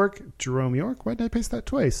 Jerome York. Why did I paste that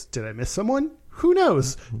twice? Did I miss someone? Who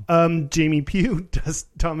knows? Jamie Pugh,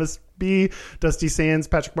 Thomas B., Dusty Sands,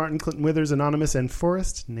 Patrick Martin, Clinton Withers, Anonymous, and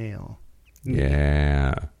Forrest Nail.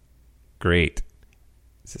 Yeah. Great.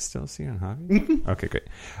 Is it still See on Hobby? Okay, great.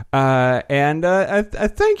 And a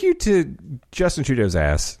thank you to Justin Trudeau's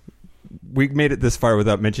ass. We made it this far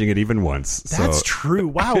without mentioning it even once. That's true.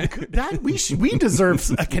 Wow, that we deserve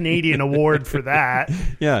a Canadian award for that.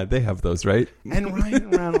 Yeah, they have those, right? And Ryan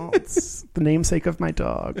Reynolds, the namesake of my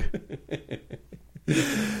dog.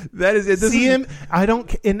 That is it. See him? I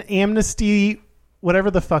don't in Amnesty,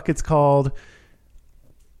 whatever the fuck it's called.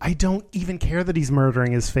 I don't even care that he's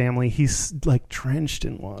murdering his family. He's like drenched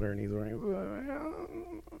in water, and he's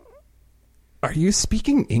wearing. Are you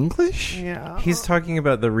speaking English? Yeah, He's talking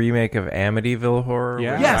about the remake of Amityville Horror,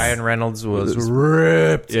 Yeah. where Yes. Ryan Reynolds was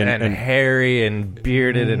ripped And- and hairy and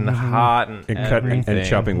bearded and hot and And cutting everything. and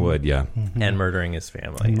chopping wood, yeah. and murdering his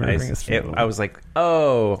family. I was like,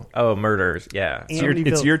 oh, murders, yeah. And- So you're-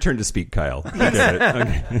 It's your turn to speak, Kyle. I get it.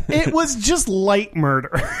 Okay. it was just light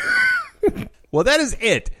murder. Well, that is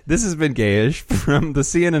it. This has been Gayish from the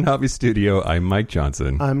CNN Hobby Studio. I'm Mike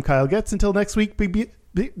Johnson. I'm Kyle Getz. Until next week,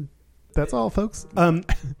 that's all, folks.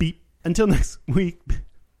 Until next week,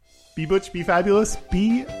 be butch, be fabulous,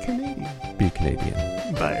 be Canadian. Be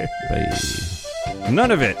Canadian. Bye. Bye.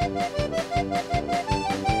 None of it.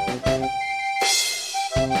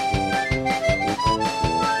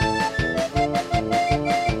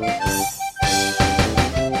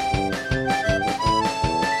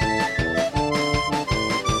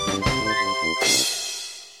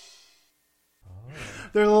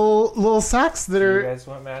 They're little sacks that you are. guys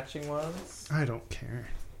want matching ones? I don't care.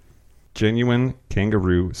 Genuine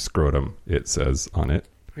kangaroo scrotum, it says on it.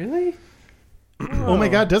 Really? Oh my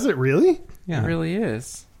god, does it really? Yeah. It really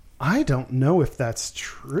is. I don't know if that's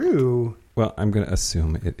true. Well, I'm going to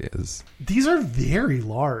assume it is. These are very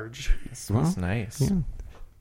large. This one's nice. Yeah.